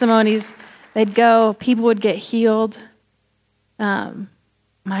testimonies. They'd go, people would get healed.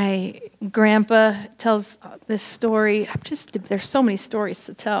 My grandpa tells this story. There's so many stories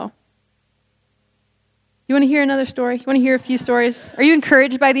to tell. You want to hear another story? You want to hear a few stories? Are you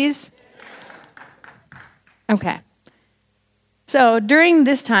encouraged by these? Okay. So during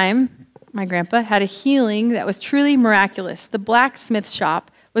this time, my grandpa had a healing that was truly miraculous. The blacksmith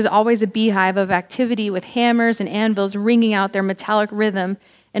shop was always a beehive of activity with hammers and anvils ringing out their metallic rhythm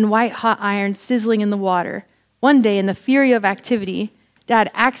and white-hot iron sizzling in the water. One day, in the fury of activity, Dad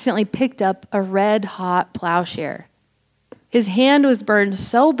accidentally picked up a red-hot plowshare. His hand was burned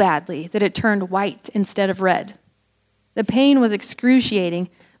so badly that it turned white instead of red. The pain was excruciating,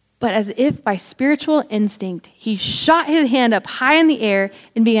 but as if by spiritual instinct, he shot his hand up high in the air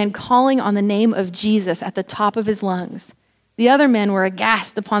and began calling on the name of Jesus at the top of his lungs. The other men were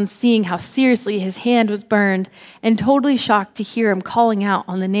aghast upon seeing how seriously his hand was burned and totally shocked to hear him calling out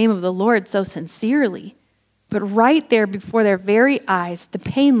on the name of the Lord so sincerely. But right there before their very eyes, the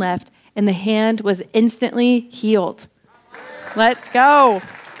pain left and the hand was instantly healed. Let's go.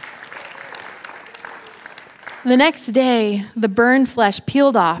 The next day, the burned flesh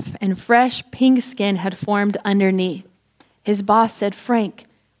peeled off and fresh pink skin had formed underneath. His boss said, "Frank,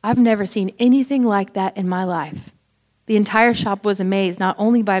 I've never seen anything like that in my life." The entire shop was amazed not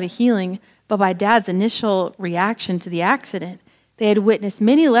only by the healing, but by Dad's initial reaction to the accident. They had witnessed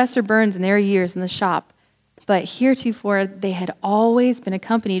many lesser burns in their years in the shop, but heretofore they had always been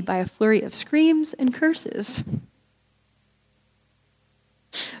accompanied by a flurry of screams and curses.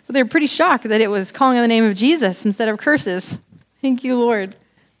 So they're pretty shocked that it was calling on the name of Jesus instead of curses. Thank you, Lord.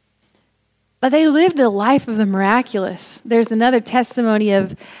 But they lived a life of the miraculous. There's another testimony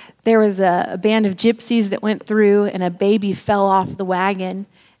of there was a band of gypsies that went through and a baby fell off the wagon.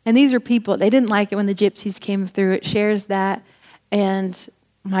 And these are people, they didn't like it when the gypsies came through. It shares that. And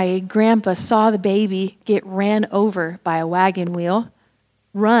my grandpa saw the baby get ran over by a wagon wheel,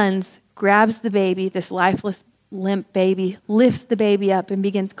 runs, grabs the baby, this lifeless, limp baby, lifts the baby up and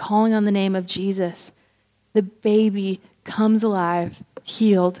begins calling on the name of Jesus. The baby comes alive,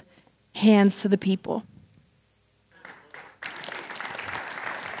 healed, hands to the people.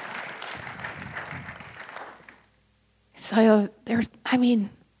 So there's,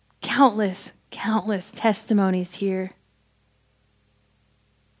 countless testimonies here.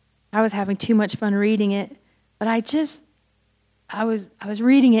 I was having too much fun reading it, but I was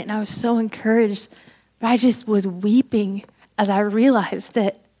reading it and I was so encouraged, but I just was weeping as I realized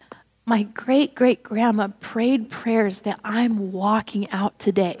that my great-great-grandma prayed prayers that I'm walking out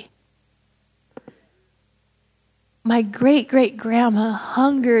today. My great-great-grandma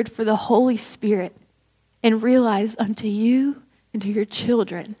hungered for the Holy Spirit and realized unto you and to your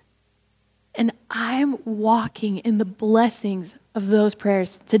children. And I'm walking in the blessings of those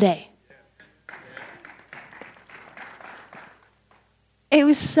prayers today. It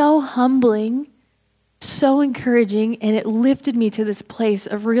was so humbling, so encouraging, and it lifted me to this place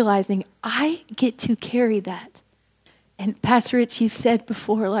of realizing I get to carry that. And Pastor Rich, you've said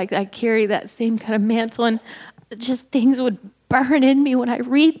before, like I carry that same kind of mantle, and just things would burn in me when I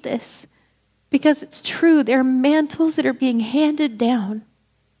read this. Because it's true, there are mantles that are being handed down.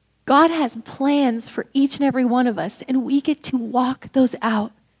 God has plans for each and every one of us, and we get to walk those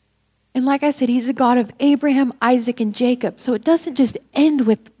out. And like I said, he's a God of Abraham, Isaac, and Jacob. So it doesn't just end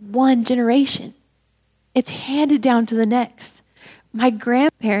with one generation. It's handed down to the next. My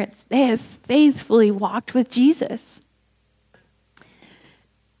grandparents, they have faithfully walked with Jesus.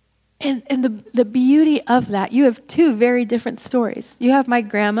 And the beauty of that, you have two very different stories. You have my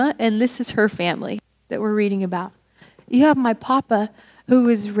grandma, and this is her family that we're reading about. You have my papa, who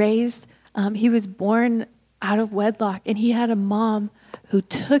was raised, he was born out of wedlock, and he had a mom who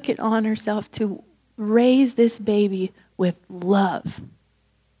took it on herself to raise this baby with love.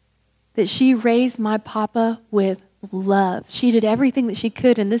 That she raised my papa with love. She did everything that she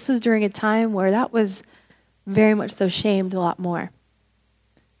could, and this was during a time where that was very much so shamed a lot more.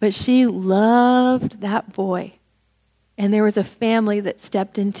 But she loved that boy. And there was a family that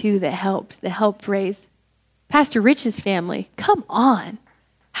stepped into that helped raise Pastor Rich's family. Come on.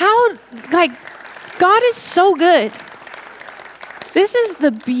 God is so good. This is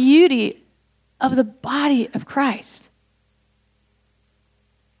the beauty of the body of Christ.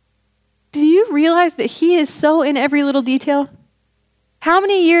 Do you realize that he is so in every little detail? How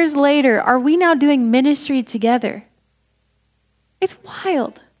many years later are we now doing ministry together? It's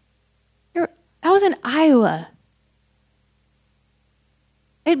wild. I was in Iowa.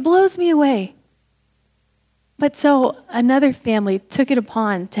 It blows me away. But so another family took it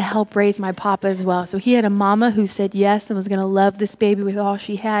upon to help raise my papa as well. So he had a mama who said yes and was going to love this baby with all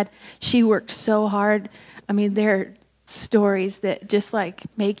she had. She worked so hard. There are stories that just like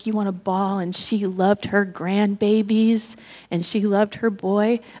make you want to bawl, and she loved her grandbabies and she loved her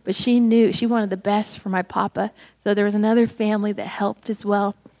boy, but she knew she wanted the best for my papa. So there was another family that helped as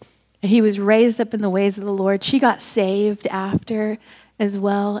well. And he was raised up in the ways of the Lord. She got saved after as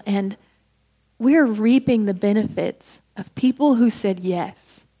well. And we're reaping the benefits of people who said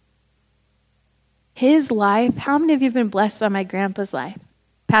yes. His life, how many of you have been blessed by my grandpa's life?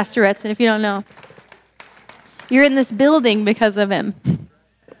 Pastor Etzen, if you don't know. You're in this building because of him.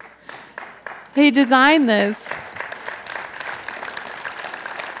 He designed this.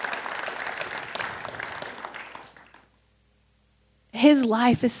 His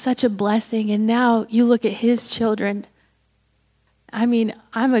life is such a blessing, and now you look at his children. I'm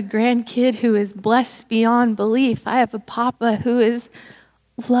a grandkid who is blessed beyond belief. I have a papa who has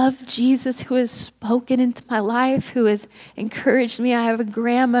loved Jesus, who has spoken into my life, who has encouraged me. I have a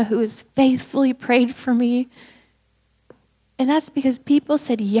grandma who has faithfully prayed for me. And that's because people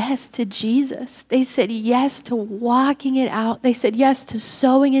said yes to Jesus. They said yes to walking it out. They said yes to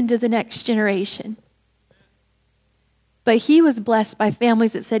sowing into the next generation. But he was blessed by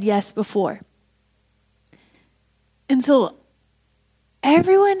families that said yes before. And so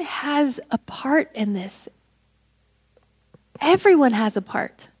everyone has a part in this. Everyone has a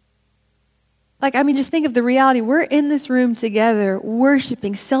part. Just think of the reality. We're in this room together,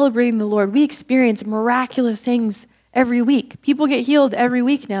 worshiping, celebrating the Lord. We experience miraculous things every week. People get healed every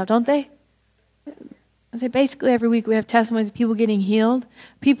week now, don't they? I say basically every week we have testimonies of people getting healed.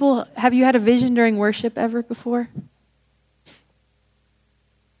 Have you had a vision during worship ever before?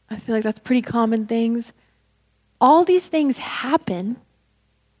 I feel like that's pretty common things. All these things happen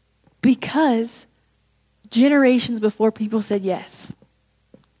because generations before people said yes.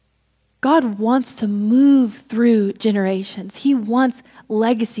 God wants to move through generations. He wants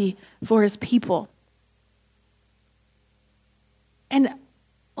legacy for his people. And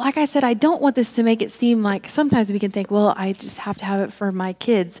like I said, I don't want this to make it seem like sometimes we can think, well, I just have to have it for my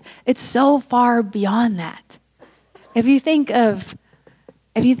kids. It's so far beyond that. If you think of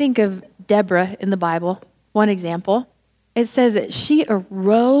Deborah in the Bible, one example, it says that she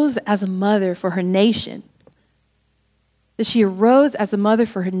arose as a mother for her nation. That she arose as a mother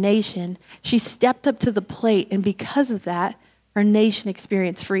for her nation. She stepped up to the plate, and because of that, her nation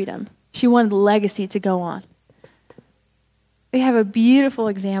experienced freedom. She wanted the legacy to go on. We have a beautiful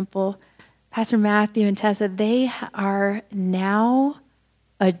example. Pastor Matthew and Tessa, they are now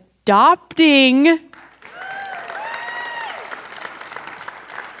adopting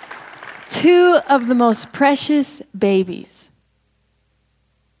two of the most precious babies.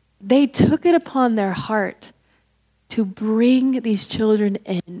 They took it upon their heart to bring these children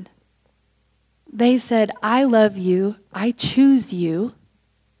in. They said, I love you. I choose you.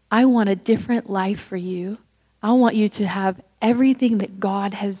 I want a different life for you. I want you to have everything that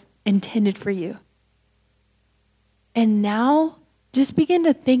God has intended for you. And now, just begin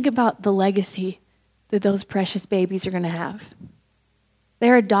to think about the legacy that those precious babies are going to have.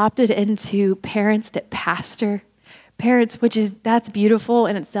 They're adopted into parents that pastor, parents, that's beautiful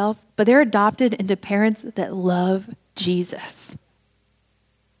in itself, but they're adopted into parents that love Jesus,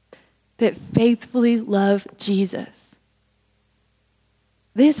 that faithfully love Jesus.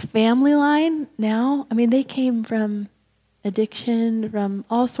 This family line now, they came from addiction, from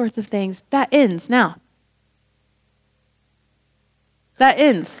all sorts of things. That ends now. That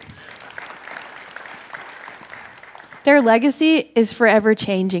ends. Their legacy is forever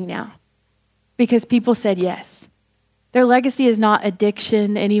changing now because people said yes. Their legacy is not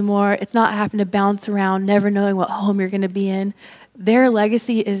addiction anymore. It's not having to bounce around, never knowing what home you're going to be in. Their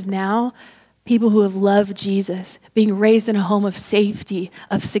legacy is now people who have loved Jesus, being raised in a home of safety,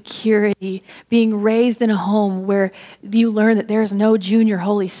 of security, being raised in a home where you learn that there is no junior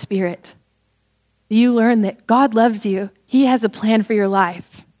Holy Spirit. You learn that God loves you. He has a plan for your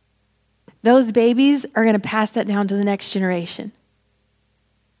life. Those babies are going to pass that down to the next generation.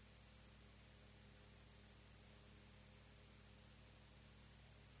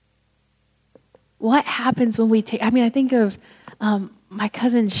 What happens when we take, I think of my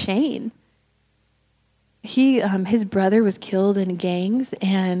cousin Shane. His brother was killed in gangs,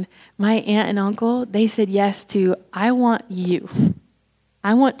 and my aunt and uncle, they said yes to, I want you.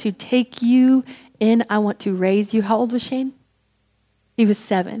 I want to take you in. I want to raise you. How old was Shane? He was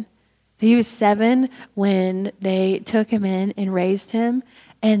 7. So he was 7 when they took him in and raised him,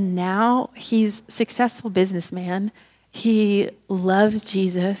 and now he's a successful businessman. He loves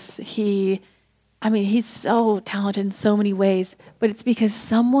Jesus. He's so talented in so many ways, but it's because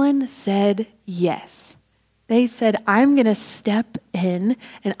someone said yes. They said, I'm going to step in,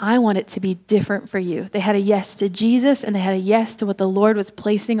 and I want it to be different for you. They had a yes to Jesus, and they had a yes to what the Lord was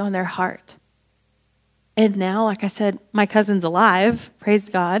placing on their heart. And now, like I said, my cousin's alive, praise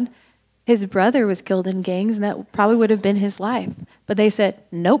God. His brother was killed in gangs, and that probably would have been his life. But they said,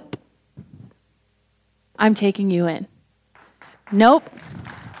 nope, I'm taking you in. Nope.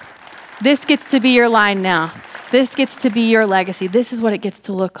 This gets to be your line now. This gets to be your legacy. This is what it gets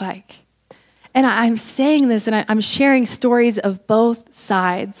to look like. And I'm saying this, and I'm sharing stories of both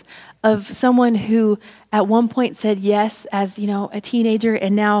sides, of someone who at one point said yes as, a teenager,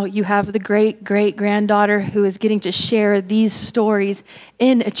 and now you have the great-great-granddaughter who is getting to share these stories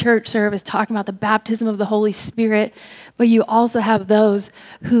in a church service, talking about the baptism of the Holy Spirit. But you also have those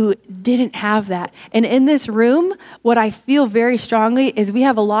who didn't have that. And in this room, what I feel very strongly is we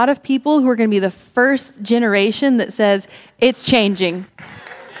have a lot of people who are going to be the first generation that says, it's changing.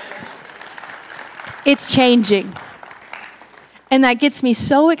 It's changing. And that gets me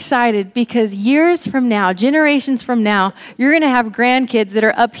so excited because years from now, generations from now, you're going to have grandkids that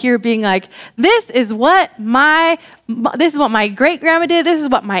are up here being like, this is what my great-grandma did. This is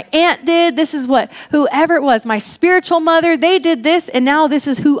what my aunt did. This is what whoever it was, my spiritual mother, they did this, and now this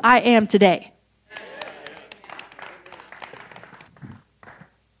is who I am today.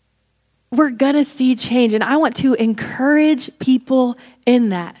 We're going to see change, and I want to encourage people in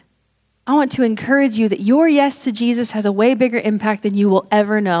that. I want to encourage you that your yes to Jesus has a way bigger impact than you will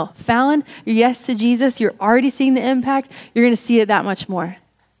ever know. Fallon, your yes to Jesus, you're already seeing the impact. You're going to see it that much more.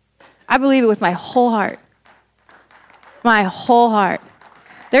 I believe it with my whole heart. My whole heart.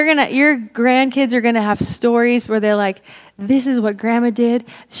 Your grandkids are going to have stories where they're like, this is what grandma did.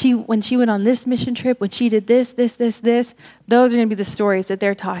 When she went on this mission trip, when she did this. Those are going to be the stories that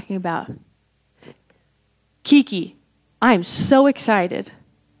they're talking about. Kiki, I am so excited.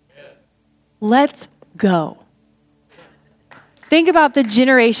 Let's go. Think about the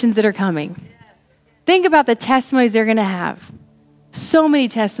generations that are coming. Think about the testimonies they're going to have. So many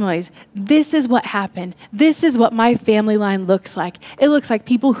testimonies. This is what happened. This is what my family line looks like. It looks like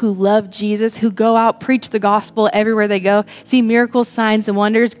people who love Jesus, who go out, preach the gospel everywhere they go, see miracles, signs, and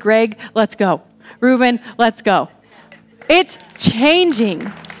wonders. Greg, let's go. Ruben, let's go. It's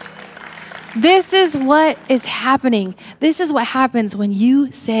changing. This is what is happening. This is what happens when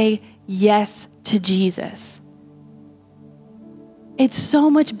you say yes to Jesus. It's so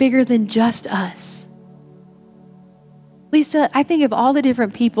much bigger than just us. Lisa, I think of all the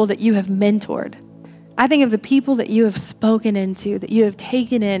different people that you have mentored. I think of the people that you have spoken into, that you have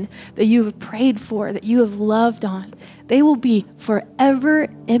taken in, that you have prayed for, that you have loved on. They will be forever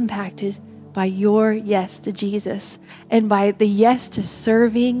impacted by your yes to Jesus and by the yes to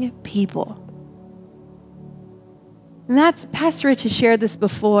serving people. And that's, Pastor Rich has shared this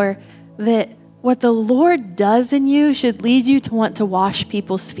before, that what the Lord does in you should lead you to want to wash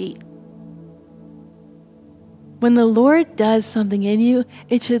people's feet. When the Lord does something in you,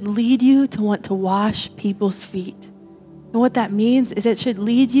 it should lead you to want to wash people's feet. And what that means is it should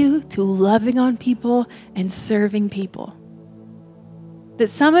lead you to loving on people and serving people. That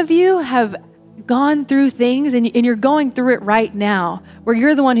some of you have gone through things and you're going through it right now, where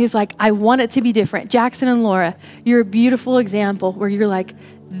you're the one who's like, I want it to be different. Jackson and Laura, you're a beautiful example where you're like,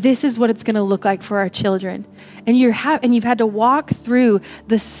 this is what it's going to look like for our children. And you've had to walk through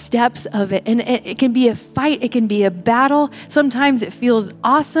the steps of it. And it can be a fight. It can be a battle. Sometimes it feels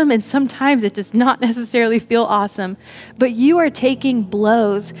awesome, and sometimes it does not necessarily feel awesome. But you are taking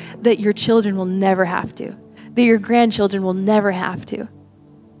blows that your children will never have to, that your grandchildren will never have to.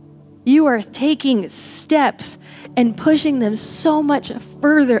 You are taking steps and pushing them so much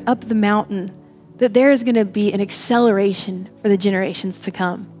further up the mountain that there is going to be an acceleration for the generations to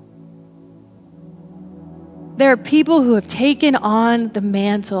come. There are people who have taken on the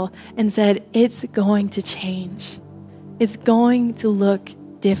mantle and said, it's going to change. It's going to look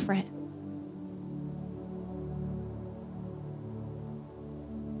different.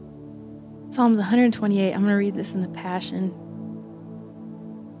 Psalms 128, I'm going to read this in the Passion.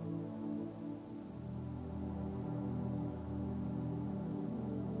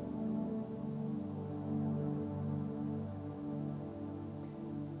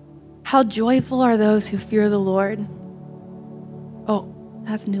 How joyful are those who fear the Lord. Oh,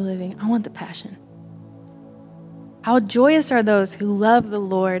 that's New Living. I want the Passion. How joyous are those who love the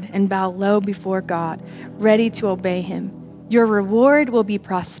Lord and bow low before God, ready to obey him. Your reward will be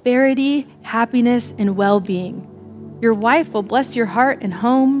prosperity, happiness, and well-being. Your wife will bless your heart and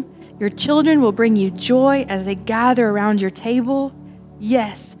home. Your children will bring you joy as they gather around your table.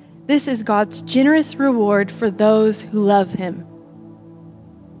 Yes, this is God's generous reward for those who love him.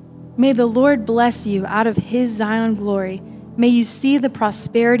 May the Lord bless you out of his Zion glory. May you see the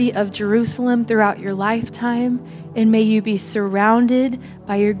prosperity of Jerusalem throughout your lifetime, and may you be surrounded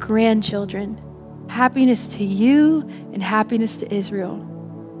by your grandchildren. Happiness to you and happiness to Israel.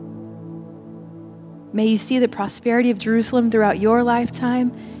 May you see the prosperity of Jerusalem throughout your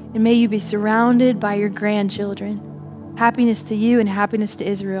lifetime, and may you be surrounded by your grandchildren. Happiness to you and happiness to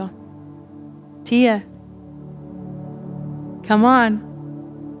Israel. Tia, come on.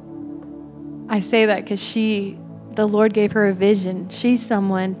 I say that because the Lord gave her a vision. She's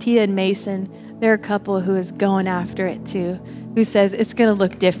someone, Tia and Mason, they're a couple who is going after it too, who says it's going to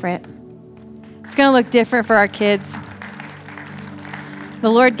look different. It's going to look different for our kids. The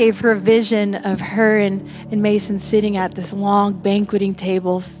Lord gave her a vision of her and Mason sitting at this long banqueting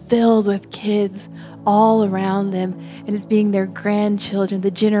table filled with kids all around them, and it's being their grandchildren,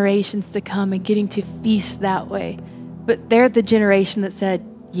 the generations to come, and getting to feast that way. But they're the generation that said,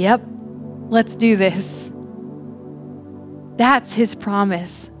 yep, let's do this. That's his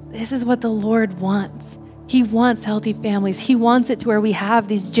promise. This is what the Lord wants. He wants healthy families. He wants it to where we have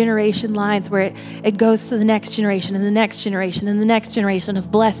these generation lines where it goes to the next generation and the next generation and the next generation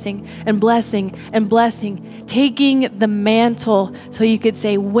of blessing and blessing and blessing. Taking the mantle, so you could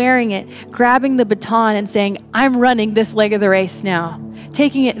say, wearing it, grabbing the baton and saying, I'm running this leg of the race now.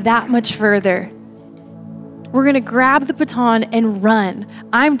 Taking it that much further. We're going to grab the baton and run.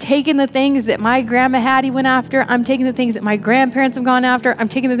 I'm taking the things that my grandma Hattie went after. I'm taking the things that my grandparents have gone after. I'm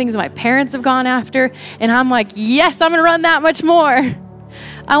taking the things that my parents have gone after. And I'm like, yes, I'm going to run that much more.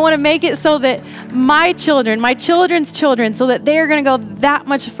 I want to make it so that my children, my children's children, so that they're going to go that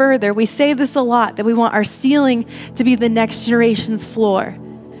much further. We say this a lot, that we want our ceiling to be the next generation's floor.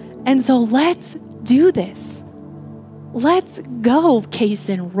 And so let's do this. Let's go, Case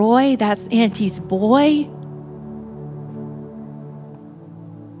and Roy. That's Auntie's boy.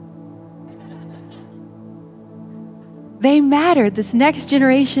 They matter. This next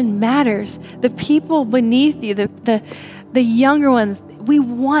generation matters. The people beneath you, the younger ones, we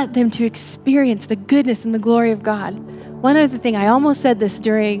want them to experience the goodness and the glory of God. One other thing, I almost said this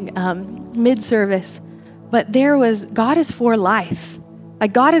during mid-service, but God is for life.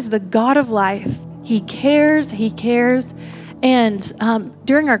 Like, God is the God of life. He cares. And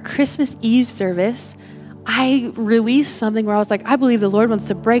during our Christmas Eve service, I released something where I was like, I believe the Lord wants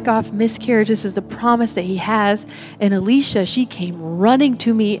to break off miscarriages as a promise that he has. And Alicia, she came running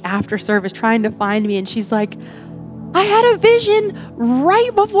to me after service trying to find me. And she's like, I had a vision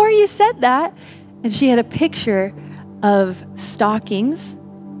right before you said that. And she had a picture of stockings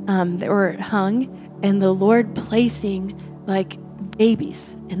that were hung and the Lord placing like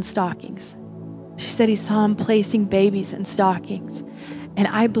babies in stockings. She said he saw him placing babies in stockings. And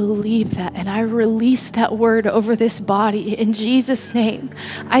I believe that, and I release that word over this body in Jesus' name.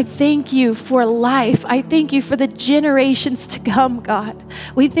 I thank you for life. I thank you for the generations to come, God.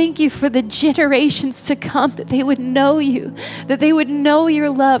 We thank you for the generations to come, that they would know you, that they would know your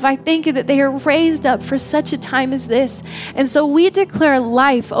love. I thank you that they are raised up for such a time as this. And so we declare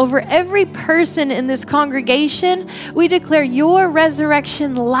life over every person in this congregation. We declare your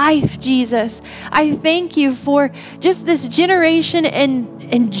resurrection life, Jesus. I thank you for just this generation in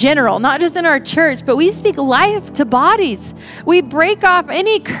general, not just in our church, but we speak life to bodies. We break off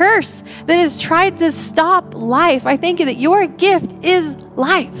any curse that has tried to stop life. I thank you that your gift is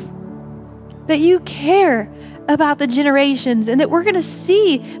life, that you care about the generations, and that we're going to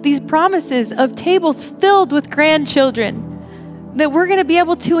see these promises of tables filled with grandchildren, that we're going to be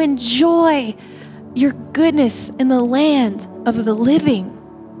able to enjoy your goodness in the land of the living.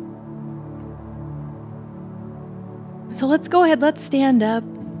 So let's go ahead, let's stand up.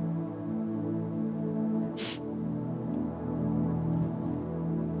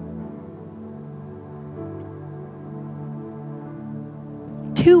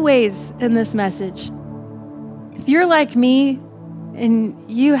 Two ways in this message. If you're like me and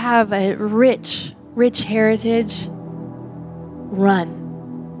you have a rich heritage, run.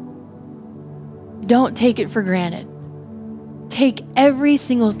 Don't take it for granted. Take every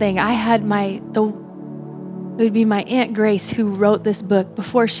single thing. I had it would be my Aunt Grace who wrote this book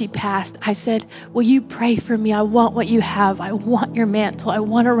before she passed. I said, will you pray for me? I want what you have. I want your mantle. I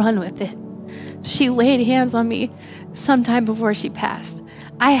want to run with it. She laid hands on me sometime before she passed.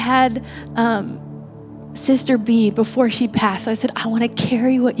 I had Sister B before she passed. I said, I want to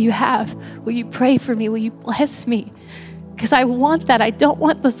carry what you have. Will you pray for me? Will you bless me? Because I want that. I don't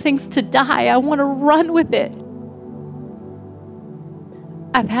want those things to die. I want to run with it.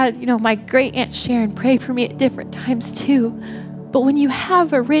 I've had, my great Aunt Sharon pray for me at different times too. But when you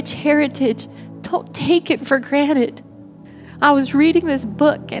have a rich heritage, don't take it for granted. I was reading this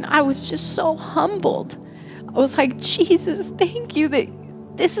book and I was just so humbled. I was like, Jesus, thank you that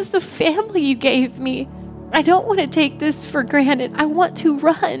this is the family you gave me. I don't want to take this for granted. I want to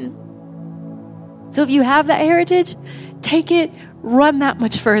run. So if you have that heritage, take it, run that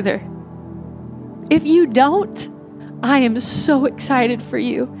much further. If you don't, I am so excited for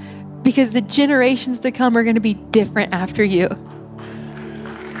you because the generations to come are going to be different after you.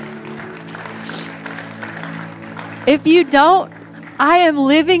 If you don't, I am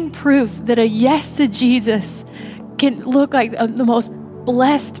living proof that a yes to Jesus can look like the most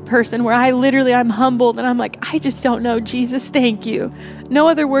blessed person where I'm humbled and I'm like, I just don't know, Jesus, thank you. No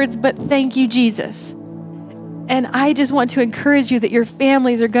other words but thank you, Jesus. And I just want to encourage you that your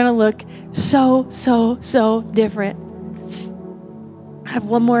families are going to look so different. I have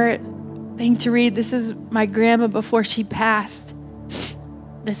one more thing to read. This is my grandma before she passed.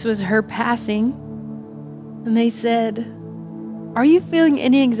 This was her passing. And they said, are you feeling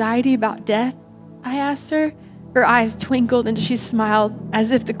any anxiety about death? I asked her. Her eyes twinkled and she smiled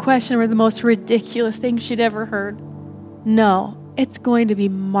as if the question were the most ridiculous thing she'd ever heard. No, it's going to be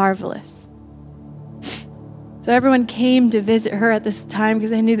marvelous. So everyone came to visit her at this time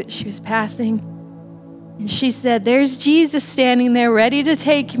because they knew that she was passing. And she said, there's Jesus standing there ready to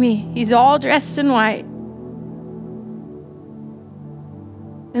take me. He's all dressed in white.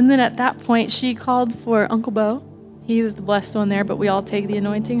 And then at that point, she called for Uncle Bo. He was the blessed one there, but we all take the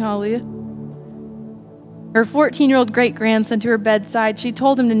anointing, hallelujah. Her 14-year-old great-grandson to her bedside, she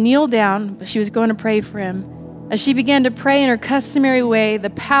told him to kneel down, but she was going to pray for him. As she began to pray in her customary way, the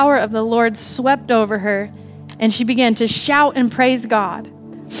power of the Lord swept over her, and she began to shout and praise God.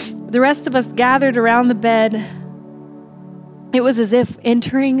 The rest of us gathered around the bed. It was as if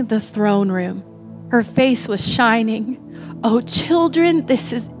entering the throne room. Her face was shining. Oh, children,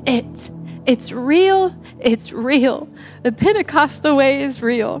 this is it. It's real. It's real. The Pentecostal way is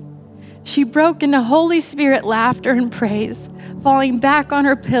real. She broke into Holy Spirit laughter and praise, falling back on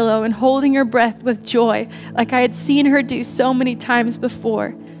her pillow and holding her breath with joy, like I had seen her do so many times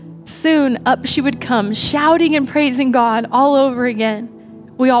before. Soon up she would come, shouting and praising God all over again.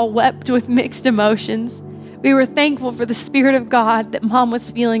 We all wept with mixed emotions. We were thankful for the Spirit of God that Mom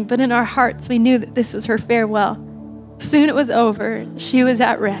was feeling, but in our hearts we knew that this was her farewell. Soon it was over. She was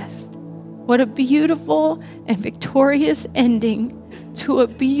at rest. What a beautiful and victorious ending to a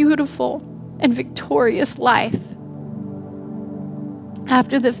beautiful and victorious life.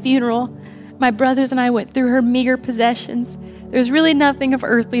 After the funeral, my brothers and I went through her meager possessions. There's really nothing of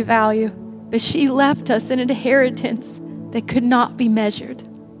earthly value, but she left us an inheritance that could not be measured.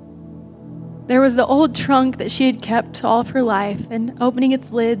 There was the old trunk that she had kept all of her life, and opening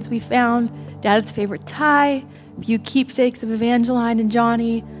its lids, we found Dad's favorite tie, a few keepsakes of Evangeline and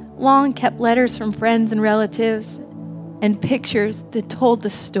Johnny, long-kept letters from friends and relatives, and pictures that told the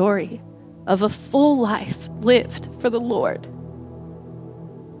story of a full life lived for the Lord.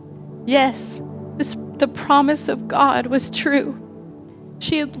 Yes, the promise of God was true.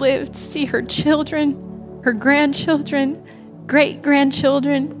 She had lived to see her children, her grandchildren,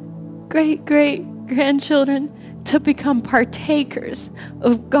 great-grandchildren, great-great-grandchildren to become partakers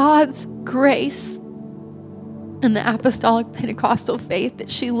of God's grace and the apostolic Pentecostal faith that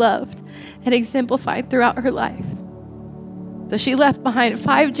she loved and exemplified throughout her life. So she left behind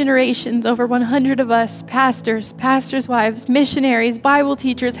 5 generations, over 100 of us, pastors, pastors' wives, missionaries, Bible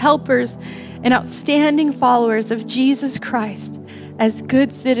teachers, helpers, and outstanding followers of Jesus Christ as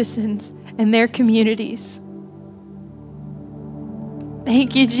good citizens in their communities.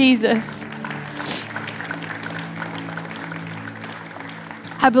 Thank you, Jesus.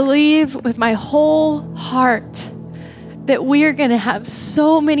 I believe with my whole heart that we are going to have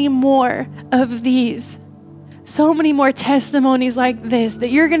so many more of these, so many more testimonies like this, that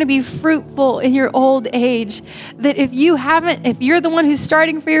you're going to be fruitful in your old age, that if you're the one who's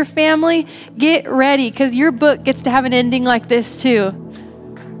starting for your family, get ready, because your book gets to have an ending like this too.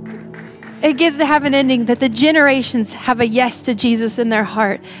 It gets to have an ending that the generations have a yes to Jesus in their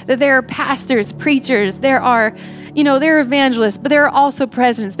heart, that there are pastors, preachers, there are evangelists, but there are also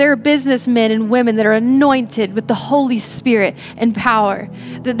presidents. There are businessmen and women that are anointed with the Holy Spirit and power.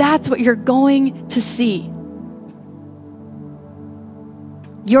 That's what you're going to see.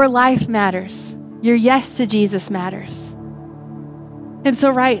 Your life matters. Your yes to Jesus matters. And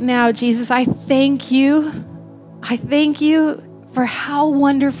so right now, Jesus, I thank you. I thank you for how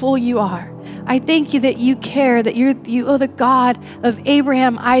wonderful you are. I thank you that you care, that you are the God of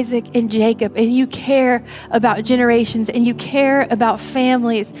Abraham, Isaac, and Jacob, and you care about generations, and you care about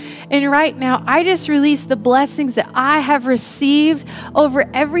families. And right now, I just release the blessings that I have received over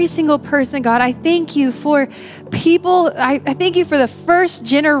every single person, God. I thank you for people. I thank you for the first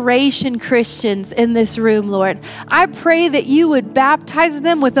generation Christians in this room, Lord. I pray that you would baptize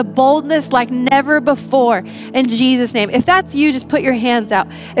them with a boldness like never before in Jesus' name. If that's you, just put your hands out.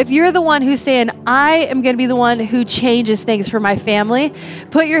 If you're the one who's saying, I am going to be the one who changes things for my family,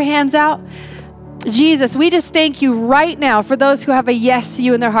 put your hands out. Jesus, we just thank you right now for those who have a yes to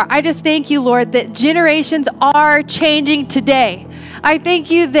you in their heart. I just thank you, Lord, that generations are changing today. I thank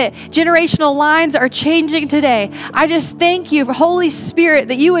you that generational lines are changing today. I just thank you for Holy Spirit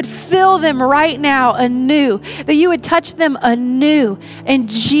that you would fill them right now anew, that you would touch them anew. In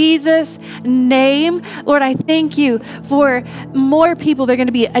Jesus' name, Lord, I thank you for more people that are going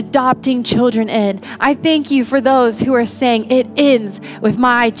to be adopting children in. I thank you for those who are saying it ends with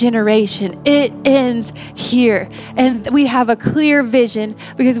my generation. It ends here. And we have a clear vision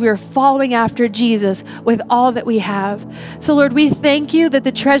because we are following after Jesus with all that we have. So Lord, we thank you that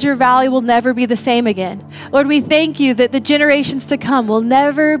the Treasure Valley will never be the same again. Lord, we thank you that the generations to come will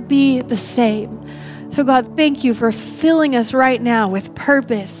never be the same. So God, thank you for filling us right now with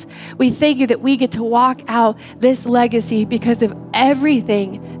purpose. We thank you that we get to walk out this legacy because of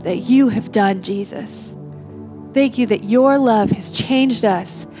everything that you have done, Jesus. Thank you that your love has changed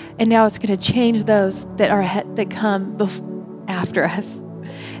us, and now it's going to change those that come after us.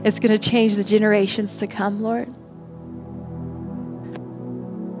 It's going to change the generations to come, Lord.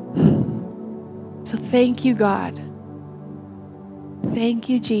 Thank you, God. Thank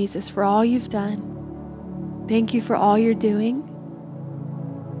you, Jesus, for all you've done. Thank you for all you're doing.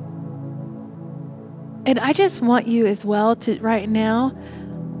 And I just want you as well to, right now,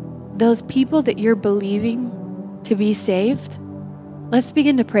 those people that you're believing to be saved, let's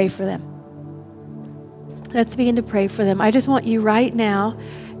begin to pray for them. Let's begin to pray for them. I just want you right now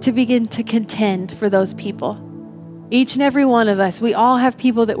to begin to contend for those people. Each and every one of us, we all have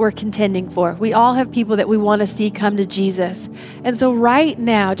people that we're contending for. We all have people that we want to see come to Jesus. And so right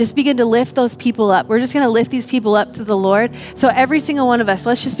now, just begin to lift those people up. We're just going to lift these people up to the Lord. So every single one of us,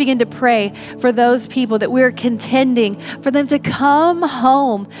 let's just begin to pray for those people that we're contending for them to come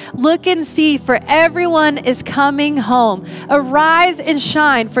home. Look and see, for everyone is coming home. Arise and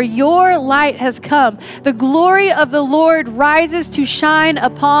shine, for your light has come. The glory of the Lord rises to shine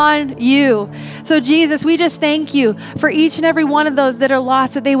upon you. So Jesus, we just thank you for each and every one of those that are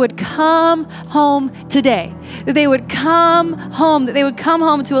lost, that they would come home today, that they would come home, that they would come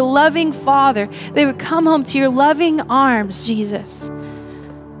home to a loving Father, they would come home to your loving arms, Jesus.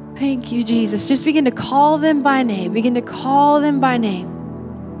 Thank you, Jesus. Just begin to call them by name. Begin to call them by name.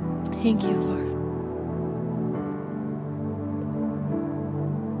 Thank you, Lord.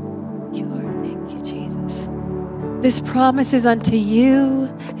 Thank you, Lord. Thank you, Jesus. This promise is unto you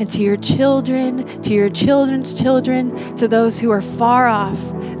and to your children, to your children's children, to those who are far off.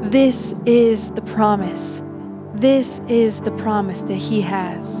 This is the promise. This is the promise that He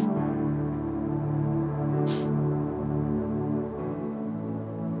has.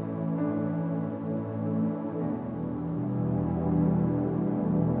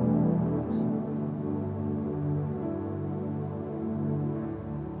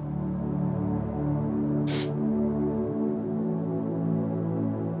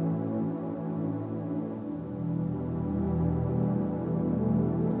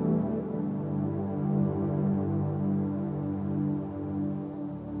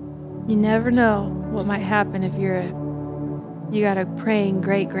 You never know what might happen if you got a praying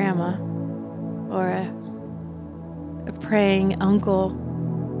great grandma or a praying uncle,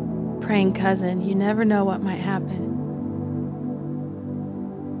 praying cousin. You never know what might happen.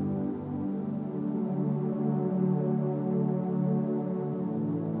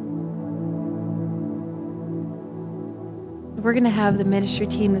 We're going to have the ministry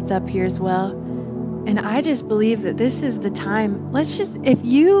team that's up here as well. And I just believe that this is the time.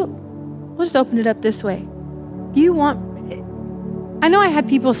 We'll just open it up this way. If you want, I know I had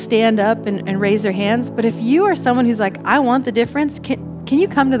people stand up and raise their hands, but if you are someone who's like, I want the difference, can you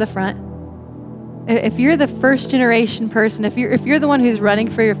come to the front? If you're the first generation person, if you're the one who's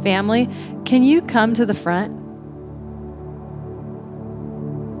running for your family, can you come to the front?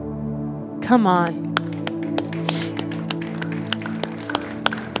 Come on.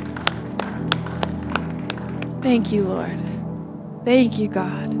 Thank you, Lord. Thank you,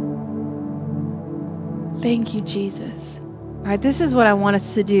 God. Thank you, Jesus. All right, this is what I want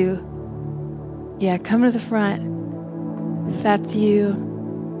us to do. Yeah, come to the front. If that's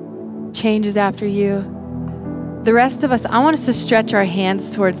you, changes after you. The rest of us, I want us to stretch our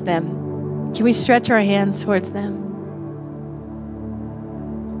hands towards them. Can we stretch our hands towards them?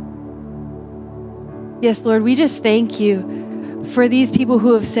 Yes, Lord, we just thank you for these people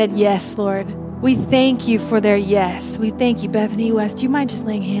who have said yes, Lord. We thank you for their yes. We thank you. Bethany West, do you mind just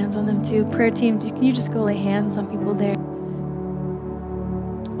laying hands on them too? Prayer team, can you just go lay hands on people there?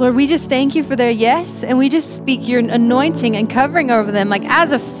 Lord, we just thank you for their yes, and we just speak your anointing and covering over them. Like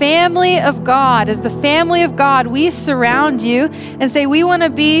as a family of God, as the family of God, we surround you and say we want to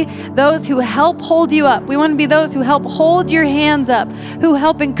be those who help hold you up. We want to be those who help hold your hands up, who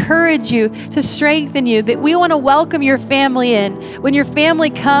help encourage you, to strengthen you, that we want to welcome your family in. When your family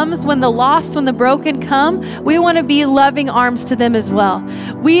comes, when the lost, when the broken come, we want to be loving arms to them as well.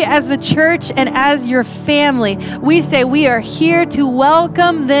 We as the church and as your family, we say we are here to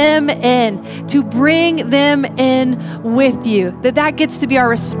welcome them in, to bring them in with you. That gets to be our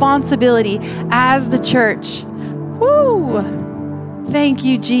responsibility as the church. Woo! Thank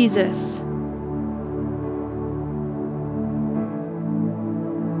you, Jesus.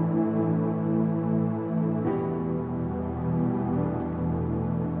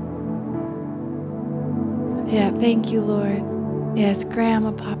 Yeah, thank you, Lord. Yes,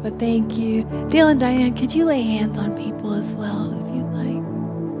 Grandma, Papa, thank you. Dale and Diane, could you lay hands on people as well, if you'd like?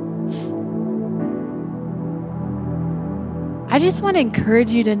 I just want to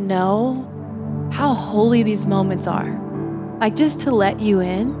encourage you to know how holy these moments are. Like just to let you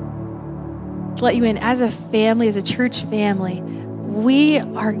in as a family, as a church family. We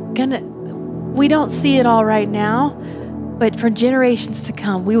don't see it all right now, but for generations to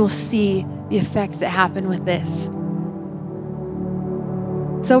come, we will see the effects that happen with this.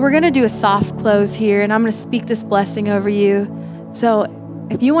 So we're going to do a soft close here, and I'm going to speak this blessing over you. So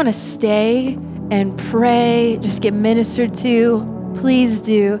if you want to stay and pray, just get ministered to, please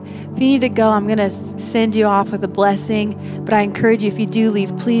do. If you need to go, I'm going to send you off with a blessing. But I encourage you, if you do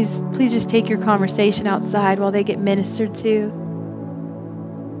leave, please just take your conversation outside while they get ministered to.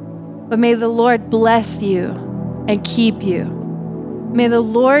 But may the Lord bless you and keep you. May the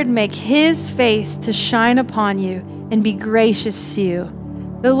Lord make his face to shine upon you and be gracious to you.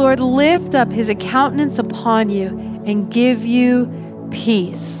 The Lord lift up his countenance upon you and give you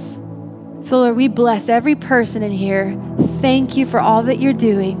peace. So Lord, we bless every person in here. Thank you for all that you're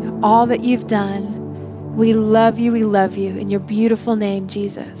doing, all that you've done. We love you in your beautiful name,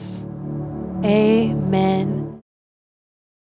 Jesus. Amen.